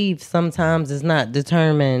behave sometimes is not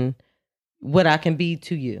determine what I can be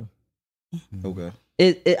to you. Okay.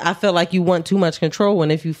 I feel like you want too much control.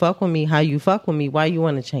 And if you fuck with me, how you fuck with me, why you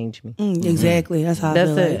want to change me? Exactly. That's how I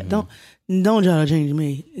feel. That's it. Like, don't try to change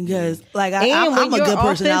me because like I'm a good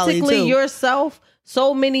personality too. Authentically yourself,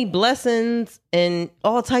 so many blessings and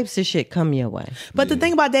all types of shit come your way. But the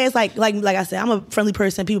thing about that is like I said, I'm a friendly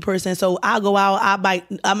person, people person. So I go out,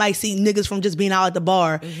 I might see niggas from just being out at the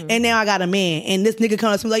bar, and now I got a man, and this nigga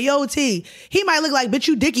comes to me like, yo T, he might look like bitch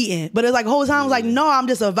you dick eating, but it's like the whole time I was like, no, I'm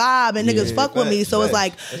just a vibe, and niggas fuck with me. So it's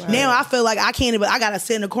like now I feel like I can't even. I gotta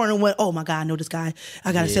sit in the corner and went, oh my god, I know this guy.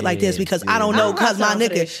 I gotta sit like this because I don't know because my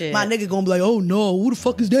nigga gonna be like, oh no, who the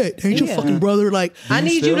fuck is that? Ain't your fucking brother? Like I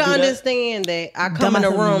need you to understand that I come in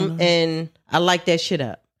a room and I like that shit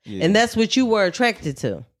up. And that's what you were attracted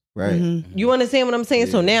to. Right. You understand what I'm saying?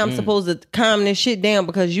 So now I'm supposed to calm this shit down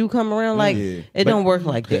because you come around like it don't work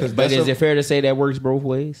like that. But is it fair to say that works both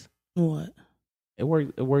ways? What? It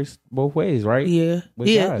works both ways, right? Yeah. With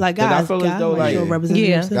Yeah. guys. Like 'Cause guys, I feel as though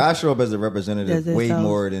like guys show up as a representative That's way how-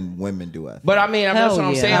 more than women do. I think. But I mean, that's what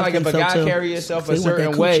I'm saying. I Like if think a so, guy too. carry himself They a want that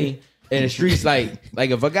certain way in the streets, like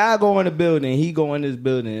if a guy go in the building, he go in this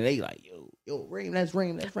building, and they like, yo, Reem, that's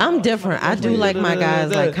Reem. I'm different. I do like my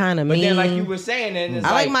guys like kind of mean. But then, like you were saying, then it's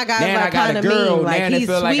I like my guys like kind of mean. Like he's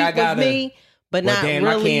sweet with me, but not damn,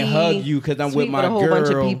 really. I can't hug you because I'm with my a whole girl.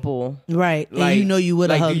 bunch of people. Right. Like, and you know you would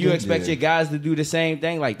have like, hugged do you him. expect your guys to do the same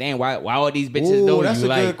thing? Like, damn, why all these bitches Ooh, know that's you? a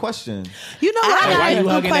Like, good question. You know what? Why I you got a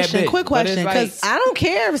hugging that bitch? quick But it's question. like- Because I don't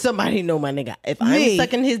care if somebody know my nigga. If Me. I'm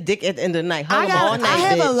sucking his dick at the end of the night, hug him all night. I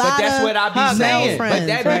have a bitch. lot but that's of what I be male saying. friends, But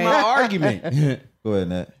that be my right? argument. Go ahead,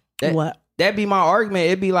 Nat. What? That be my argument.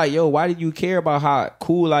 It'd be like, yo, why did you care about how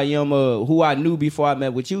cool I am or who I knew before I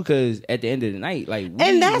met with you? Because at the end of the night, like,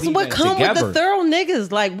 And that's we what went come together. with the thorough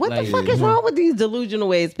niggas. Like, what the Like, fuck is wrong with these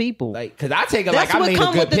delusional ass people? Like, because I take it That's like I what made a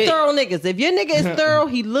come good with the pick. thorough niggas. If your nigga is thorough,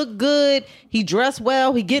 he look good, he dress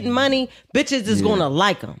well, he getting money, bitches is gonna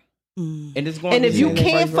like him. And it's going And to if be you the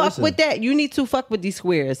can't vice fuck versa. with that, you need to fuck with these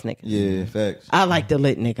square ass niggas. Yeah, facts. I like the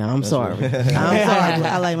lit nigga. I'm sorry. I'm sorry.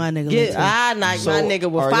 I like my nigga. Get, I like So, my nigga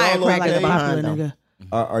with are y'all firecrackers okay? behind Popular him.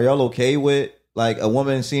 nigga. Are y'all okay with like a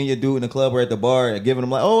woman seeing your dude in the club or at the bar and giving him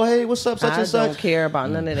like, oh hey, what's up, such I and such? don't care about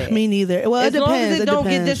none of that. Me neither. Well, As it long depends. as it don't get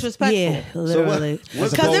depends. disrespectful. Yeah, literally.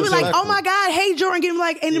 what's Because they be like, disrespectful? "Oh my god, hey Jordan," give him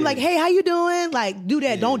like, and them like, "Hey, how you doing?" Like, do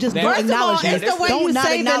that. Don't just don't First of all, acknowledge me. it's the way Don't you not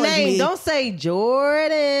say the acknowledge name. me. Don't say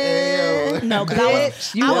Jordan. No, because I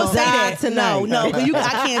Bitch, you would will say die that. tonight. No, I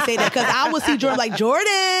can't say that because I would see Jordan like Jordan,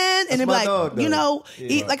 and then be my like, dog, though. you know,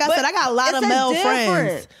 like I said, I got a lot it's of a male difference.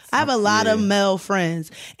 friends. I have a lot of male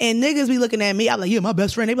friends, and niggas be looking at me. I'm like, yeah, my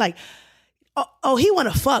best friend. They be like, oh, he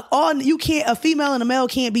want to fuck. You can't. A female and a male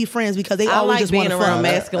can't be friends because they I always like just want being to around fuck.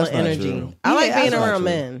 masculine That's not energy. true. I like Yeah, being that's not around true.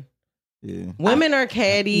 men. Yeah. Women are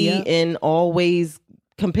catty Yeah. and always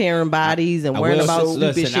comparing bodies and worrying about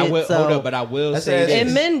stupid shit. I will, so. hold up, but I will That's say it. this.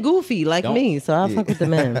 And men goofy like Don't- me, so I fuck with the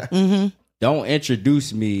men. Don't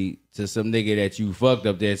introduce me to some nigga that you fucked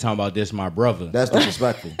up there talking about this my brother. That's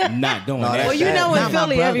disrespectful. I'm not doing that. Well, you shit. know in Not my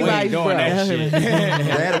Philly, brother. We ain't everybody's doing that brother. shit.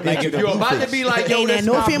 That'll get Like you if the you're about blue to be face. like, yo, Ain't this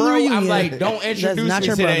that no my family bro, I'm reunion. like, don't introduce not me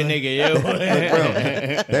your to that brother. nigga, yo. Bro,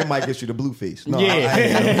 that might get you the blue face. No, Yeah. I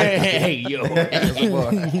ain't Hey, yo.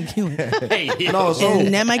 Hey, yo. no, so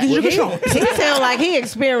And that might get you the control. He sound like he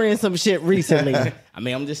experienced some shit recently. I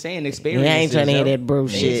mean, I'm just saying experiences. Yeah, I ain't trying to hear yo. that bro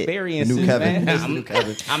shit. Experiences, New Kevin. man. This is new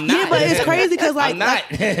Kevin. I'm not. Yeah, but it's crazy because I'm not.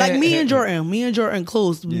 like me and Jordan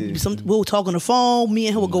close. We'll talk on the phone. Me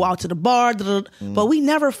and him will go out to the bar, but we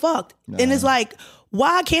never fucked. And it's like,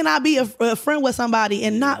 why can't I be a friend with somebody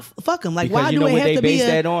and not fuck him? Like, Because why you do know it what have they to be base a?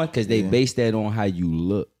 that on? Because they base that on how you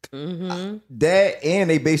look. that and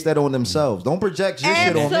they base that on themselves. Don't project your shit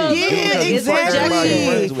on me. Absolutely. Yeah, Because you fuck exactly. everybody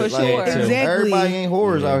you're friends For with. sure. Like, Exactly. Everybody ain't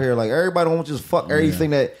whores out here. Like everybody don't just fuck everything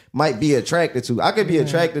that might be attracted to. I could be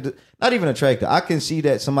attracted to, not even attracted. I can see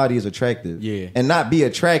that somebody is attractive, Yeah. and not be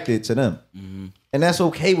attracted to them, and that's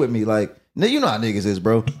okay with me. Like Now you know how niggas is,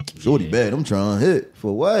 bro. Shorty bad. I'm trying to hit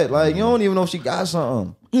for what? Like you don't even know if she got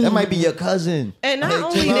something. That might be your cousin. And not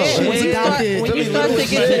only that, when you start to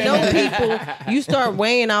get to know people, you start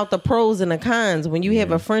weighing out the pros and the cons. When you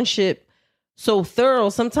have a friendship so thorough,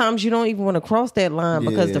 sometimes you don't even want to cross that line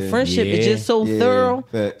because the friendship is just so thorough.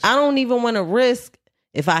 Facts. I don't even want to risk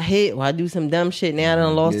if I hit or I do some dumb shit. Now I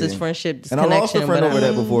done lost this friendship, this and connection. I lost a friend over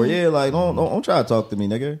that before. Yeah, like don't try to talk to me,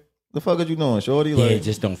 nigga. The fuck are you doing, shorty? Like, yeah, it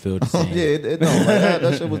just don't feel the same. yeah, it don't. Like,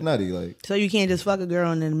 that shit was nutty. Like, so you can't just fuck a girl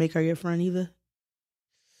and then make her your friend either,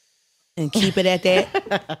 and keep it at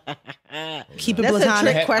that. Keep it platonic. That's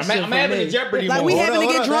a trick question. I'm having a Jeopardy like moment. we having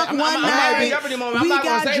to get drunk one night. We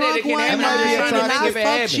got drunk one night, and I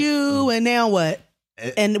fucked you, and now what?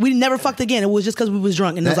 And we never fucked again. It was just because we was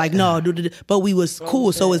drunk, and it was like no, but we was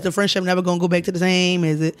cool. So is the friendship never gonna go back to the same?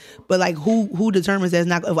 Is it? But like, who determines that's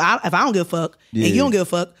not? If I don't give a fuck and you don't give a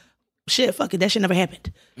fuck, shit, fuck it. That shit never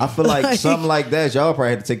happened. I feel like something like that, y'all probably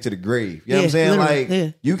had to take to the grave. You know what I'm saying?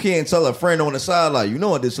 Like, you can't tell a friend on the side, like, you know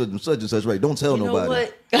what, this such and such, right? Don't tell nobody.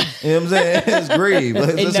 What? You know what I'm saying? It's grave.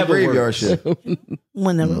 It's a graveyard shit.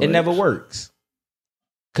 It never works.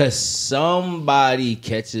 Because somebody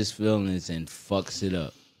catches feelings and fucks it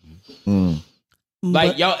up.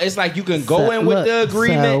 Like, y'all, it's like you can go in with the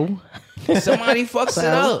agreement. Somebody fucks it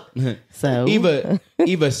up. So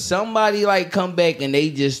either somebody like come back and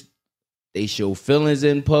they show feelings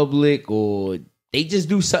in public, or they just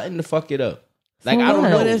do something to fuck it up. Like, I don't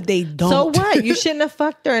know. What if they don't? So what? You shouldn't have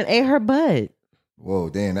fucked her and ate her butt. Whoa,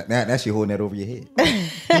 damn! That's you holding that over your head.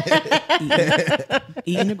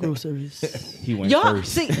 Eating the groceries. He went Y'all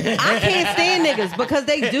first. see, I can't stand niggas because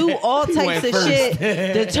they do all types of shit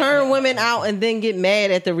to turn women out and then get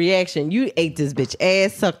mad at the reaction. You ate this bitch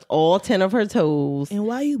ass, sucked all 10 of her toes, And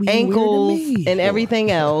why you being ankles, weird to me? and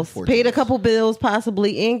everything else. Paid a couple bills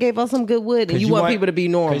possibly, and gave us some good wood. And you want people to be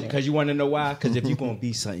normal. Because you want to know why? Because if you're gonna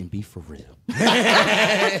be something, be for real.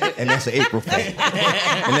 And that's an April fact.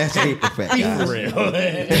 Guys. That's an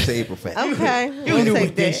April fact. Okay, You knew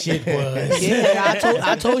what this shit was. Yeah,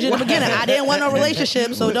 I told you in the beginning. I didn't want no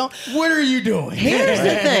relationship, so don't. What are you doing? Here's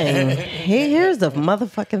the thing. Here's the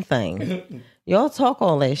motherfucking thing. Y'all talk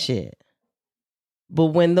all that shit, but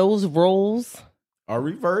when those roles Are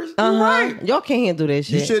reversed? right, y'all can't handle that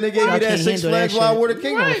shit. You shouldn't have gave me that can't Six handle that Flags Wild shit. Water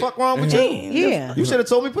Kingdom. What the fuck wrong with you? Yeah, You should have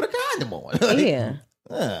told me put a condom on. yeah.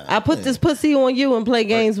 I put this pussy on you and play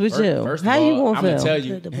games with you. First of How all, you gonna I'm feel? gonna tell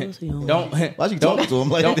you. Put the pussy on. Don't Why you talking to him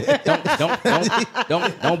like that?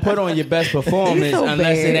 don't put on your best performance so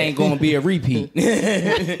unless bad. it ain't gonna be a repeat.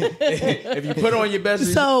 If you put on your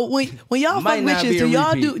best, So when y'all Might fuck not bitches, be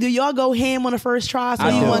a do y'all go ham on the first try so I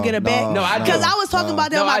you do. want to get it back? No, I do. Because I was talking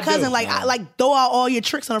about that No, with my I do. cousin. Like, I like throw out all your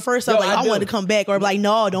tricks on the first time. No, Like, I I do. wanted to come back, or be like,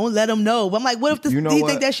 no, don't let him know. But I'm like, what if this? You know do you what?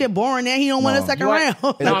 think that shit boring? Now he don't want a second round. No,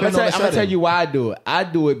 I'm depends on the gonna tell setting. you why I do it. I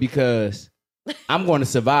do it because I'm going to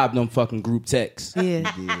survive them fucking group texts. Yeah. And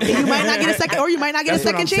you might not get a second, or you might not get That's a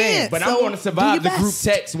what I'm second saying. chance. But So I'm going to do survive your the group best.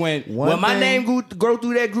 text when my thing- name go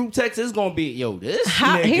through that group text. It's going to be, yo, this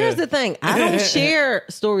nigga. Here's the thing. I don't share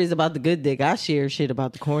stories about the good dick. I share shit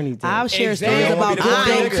about the corny dick. I've shared Exactly. stories about I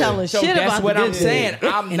good ain't dick. telling So shit that's about what the I'm good saying.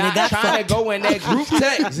 dick. I'm it not got trying to fucked. go in that group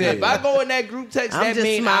text. If I go in that group text, I'm that just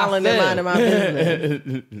means smiling and minding my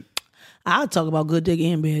business. I'll talk about good dick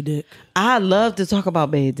and bad dick. I love to talk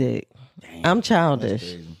about bad dick. I'm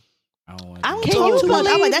childish. I don't Can talk you too much. I'm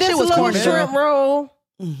believe like, that this shit was little corny. shrimp roll?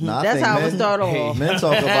 Nah, I That's think how it men- start off. Men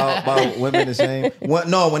talk about women the same.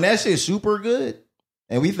 When that shit's super good,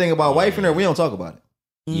 and we think about wifing her, we don't talk about it.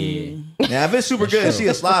 Yeah. Now, if it's super good and she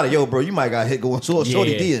a slider, yo, bro, you might got hit going to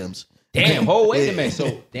shorty Yeah. DMs. Damn, wait a minute.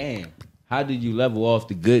 So, damn, how did you level off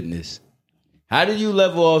the goodness? How did you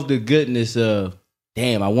level off the goodness of,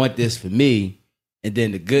 damn, I want this for me, and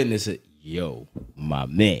then the goodness of, yo, my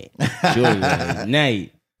man, Joey last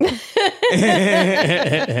night.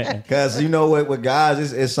 Because you know what, with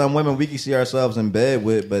guys, it's some women we can see ourselves in bed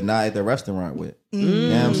with, but not at the restaurant with. You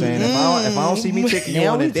know what I'm saying? If I don't see me taking you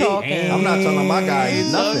Now on a we date, talking. I'm not telling my guy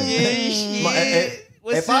nothing.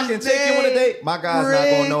 If I can take you on a date, my guy's not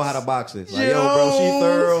gonna know how to box this. Like, yo, bro, she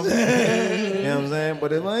thorough. You know what I'm saying?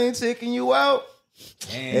 But if I ain't taking you out,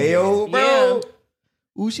 hey, yo, bro.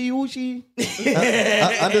 Oochie oochie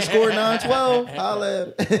underscore 912. Holla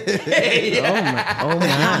at it. Oh my.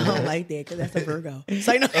 I don't like that because that's a Virgo. It's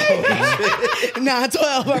like, no.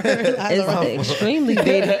 9/12. It's extremely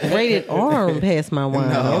rated R past my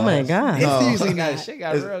wine. Oh my God. Shit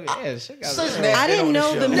got real. Yeah, shit got real. I didn't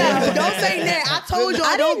know the No, don't say that. I told you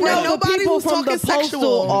I don't didn't bring know the nobody people who's from the talking postal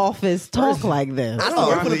sexual. office talk like this. I don't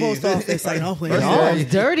work for the post office. Like, no, please. Oh,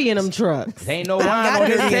 it's dirty in them trucks. Ain't no got wine on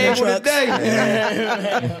this dirty in the table trucks. today.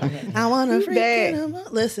 I want to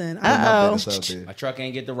freaking listen. My truck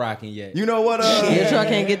ain't get the rocking yet. You know what? Your truck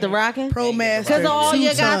ain't get the rocking? Pro Master. Because all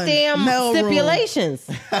your 2-ton, goddamn mailroom. stipulations.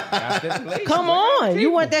 Come on.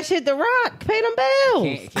 You want that shit to rock. Pay them bills.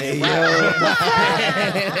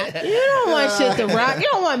 You don't want shit to rock. You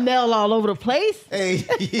don't want mail all over the place. Hey,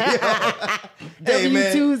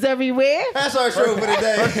 W2s everywhere. That's our show for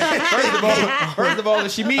today. First of all,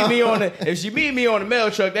 if she meet me on the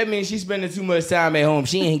mail truck, that means she's spending too much time at home.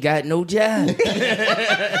 She ain't got no job. All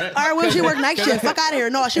right, well, she work night shift. Fuck out of here.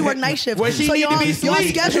 No, she work night shift. Well, she so need your to be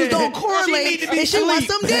sleep. schedules don't correlate. And she wants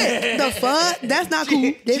some dick. The fuck? That's not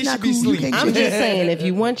cool. That's not cool. You can't I'm shit. just saying, if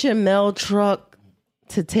you want your mail truck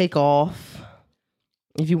to take off,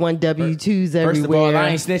 if you want W2s everywhere, First of all, I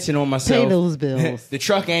ain't snitching on myself. pay those bills. The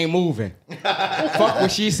truck ain't moving. Fuck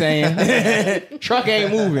what she's saying. Truck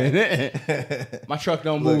ain't moving. My truck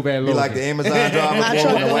don't move at Be Logan. like the Amazon driver. My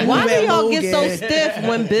truck don't move. Why do at y'all get so Logan. stiff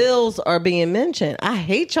when bills are being mentioned? I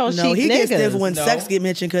hate y'all No, cheap he niggas. gets stiff when No. sex get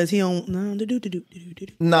mentioned because he don't. No,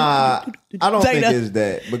 Nah, I don't think Dana. it's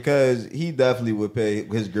that because he definitely would pay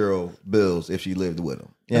his girl bills if she lived with him.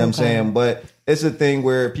 You know what I'm saying? But it's a thing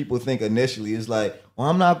where people think initially it's like, well,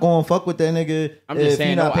 I'm not going to fuck with that nigga I'm just if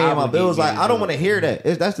saying, you're not don't paying my obligate bills. me Like, to I don't do want to it. hear that.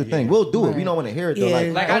 That's the thing. We'll do it. We don't want to hear it though.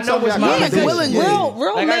 Yeah. Like I don't know tell me it's I my gotta Yeah, do it. willingly.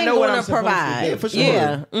 real Like, I men know what gonna I'm supposed to provide. Yeah, for sure.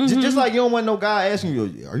 Yeah. Just like you don't want no guy asking you,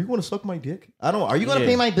 are you going to suck my dick? Are you going to Yeah.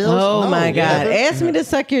 pay my bills? Oh No, my God. never. Ask me to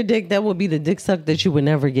suck your dick. That would be the dick suck that you would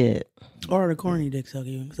never get. Or the corny dick suck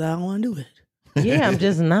you because I don't want to do it. Yeah, I'm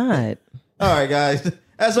just not. All right, guys.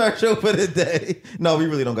 That's our show for today. No, we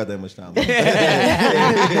really don't got that much time. We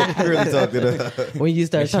really talked it up. When you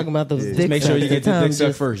start talking about those dick make sure you sucks, get the time dick suck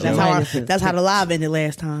just- first, That's yo. how minuses. that's how the live ended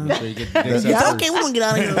last time. So you get the dick suck Yeah, first. okay, we're gonna get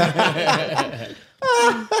out of here.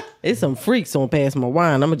 It's some freaks on Pass My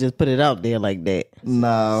Wine. I'm gonna just put it out there like that.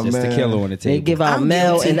 Nah, Just man. the killer on the They table. give out I'm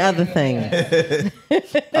mail guilty. and other things.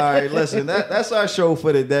 All right, listen. That's our show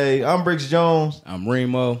for today. I'm Briggs Jones. I'm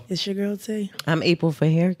Remo. It's your girl T. I'm April for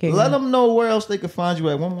hair care. Let them know where else they can find you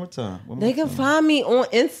at. One more time. They can find me on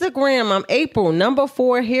Instagram. I'm April,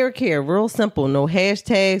 #4 hair care. Real simple. No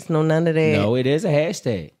hashtags, no none of that. No, it is a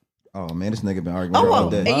hashtag. Oh man, this nigga been arguing Oh, all well,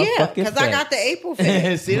 day. yeah, Motherfucking because I got the facts. April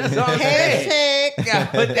facts. See, that's all I'm saying.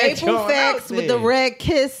 Hashtag Put that April joint facts out with the there. red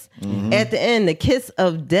kiss at the end, the kiss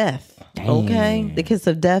of death. Okay, the kiss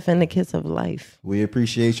of death and the kiss of life. We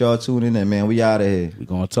appreciate y'all tuning in, man. We out of here. We're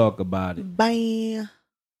going to talk about it. Bye.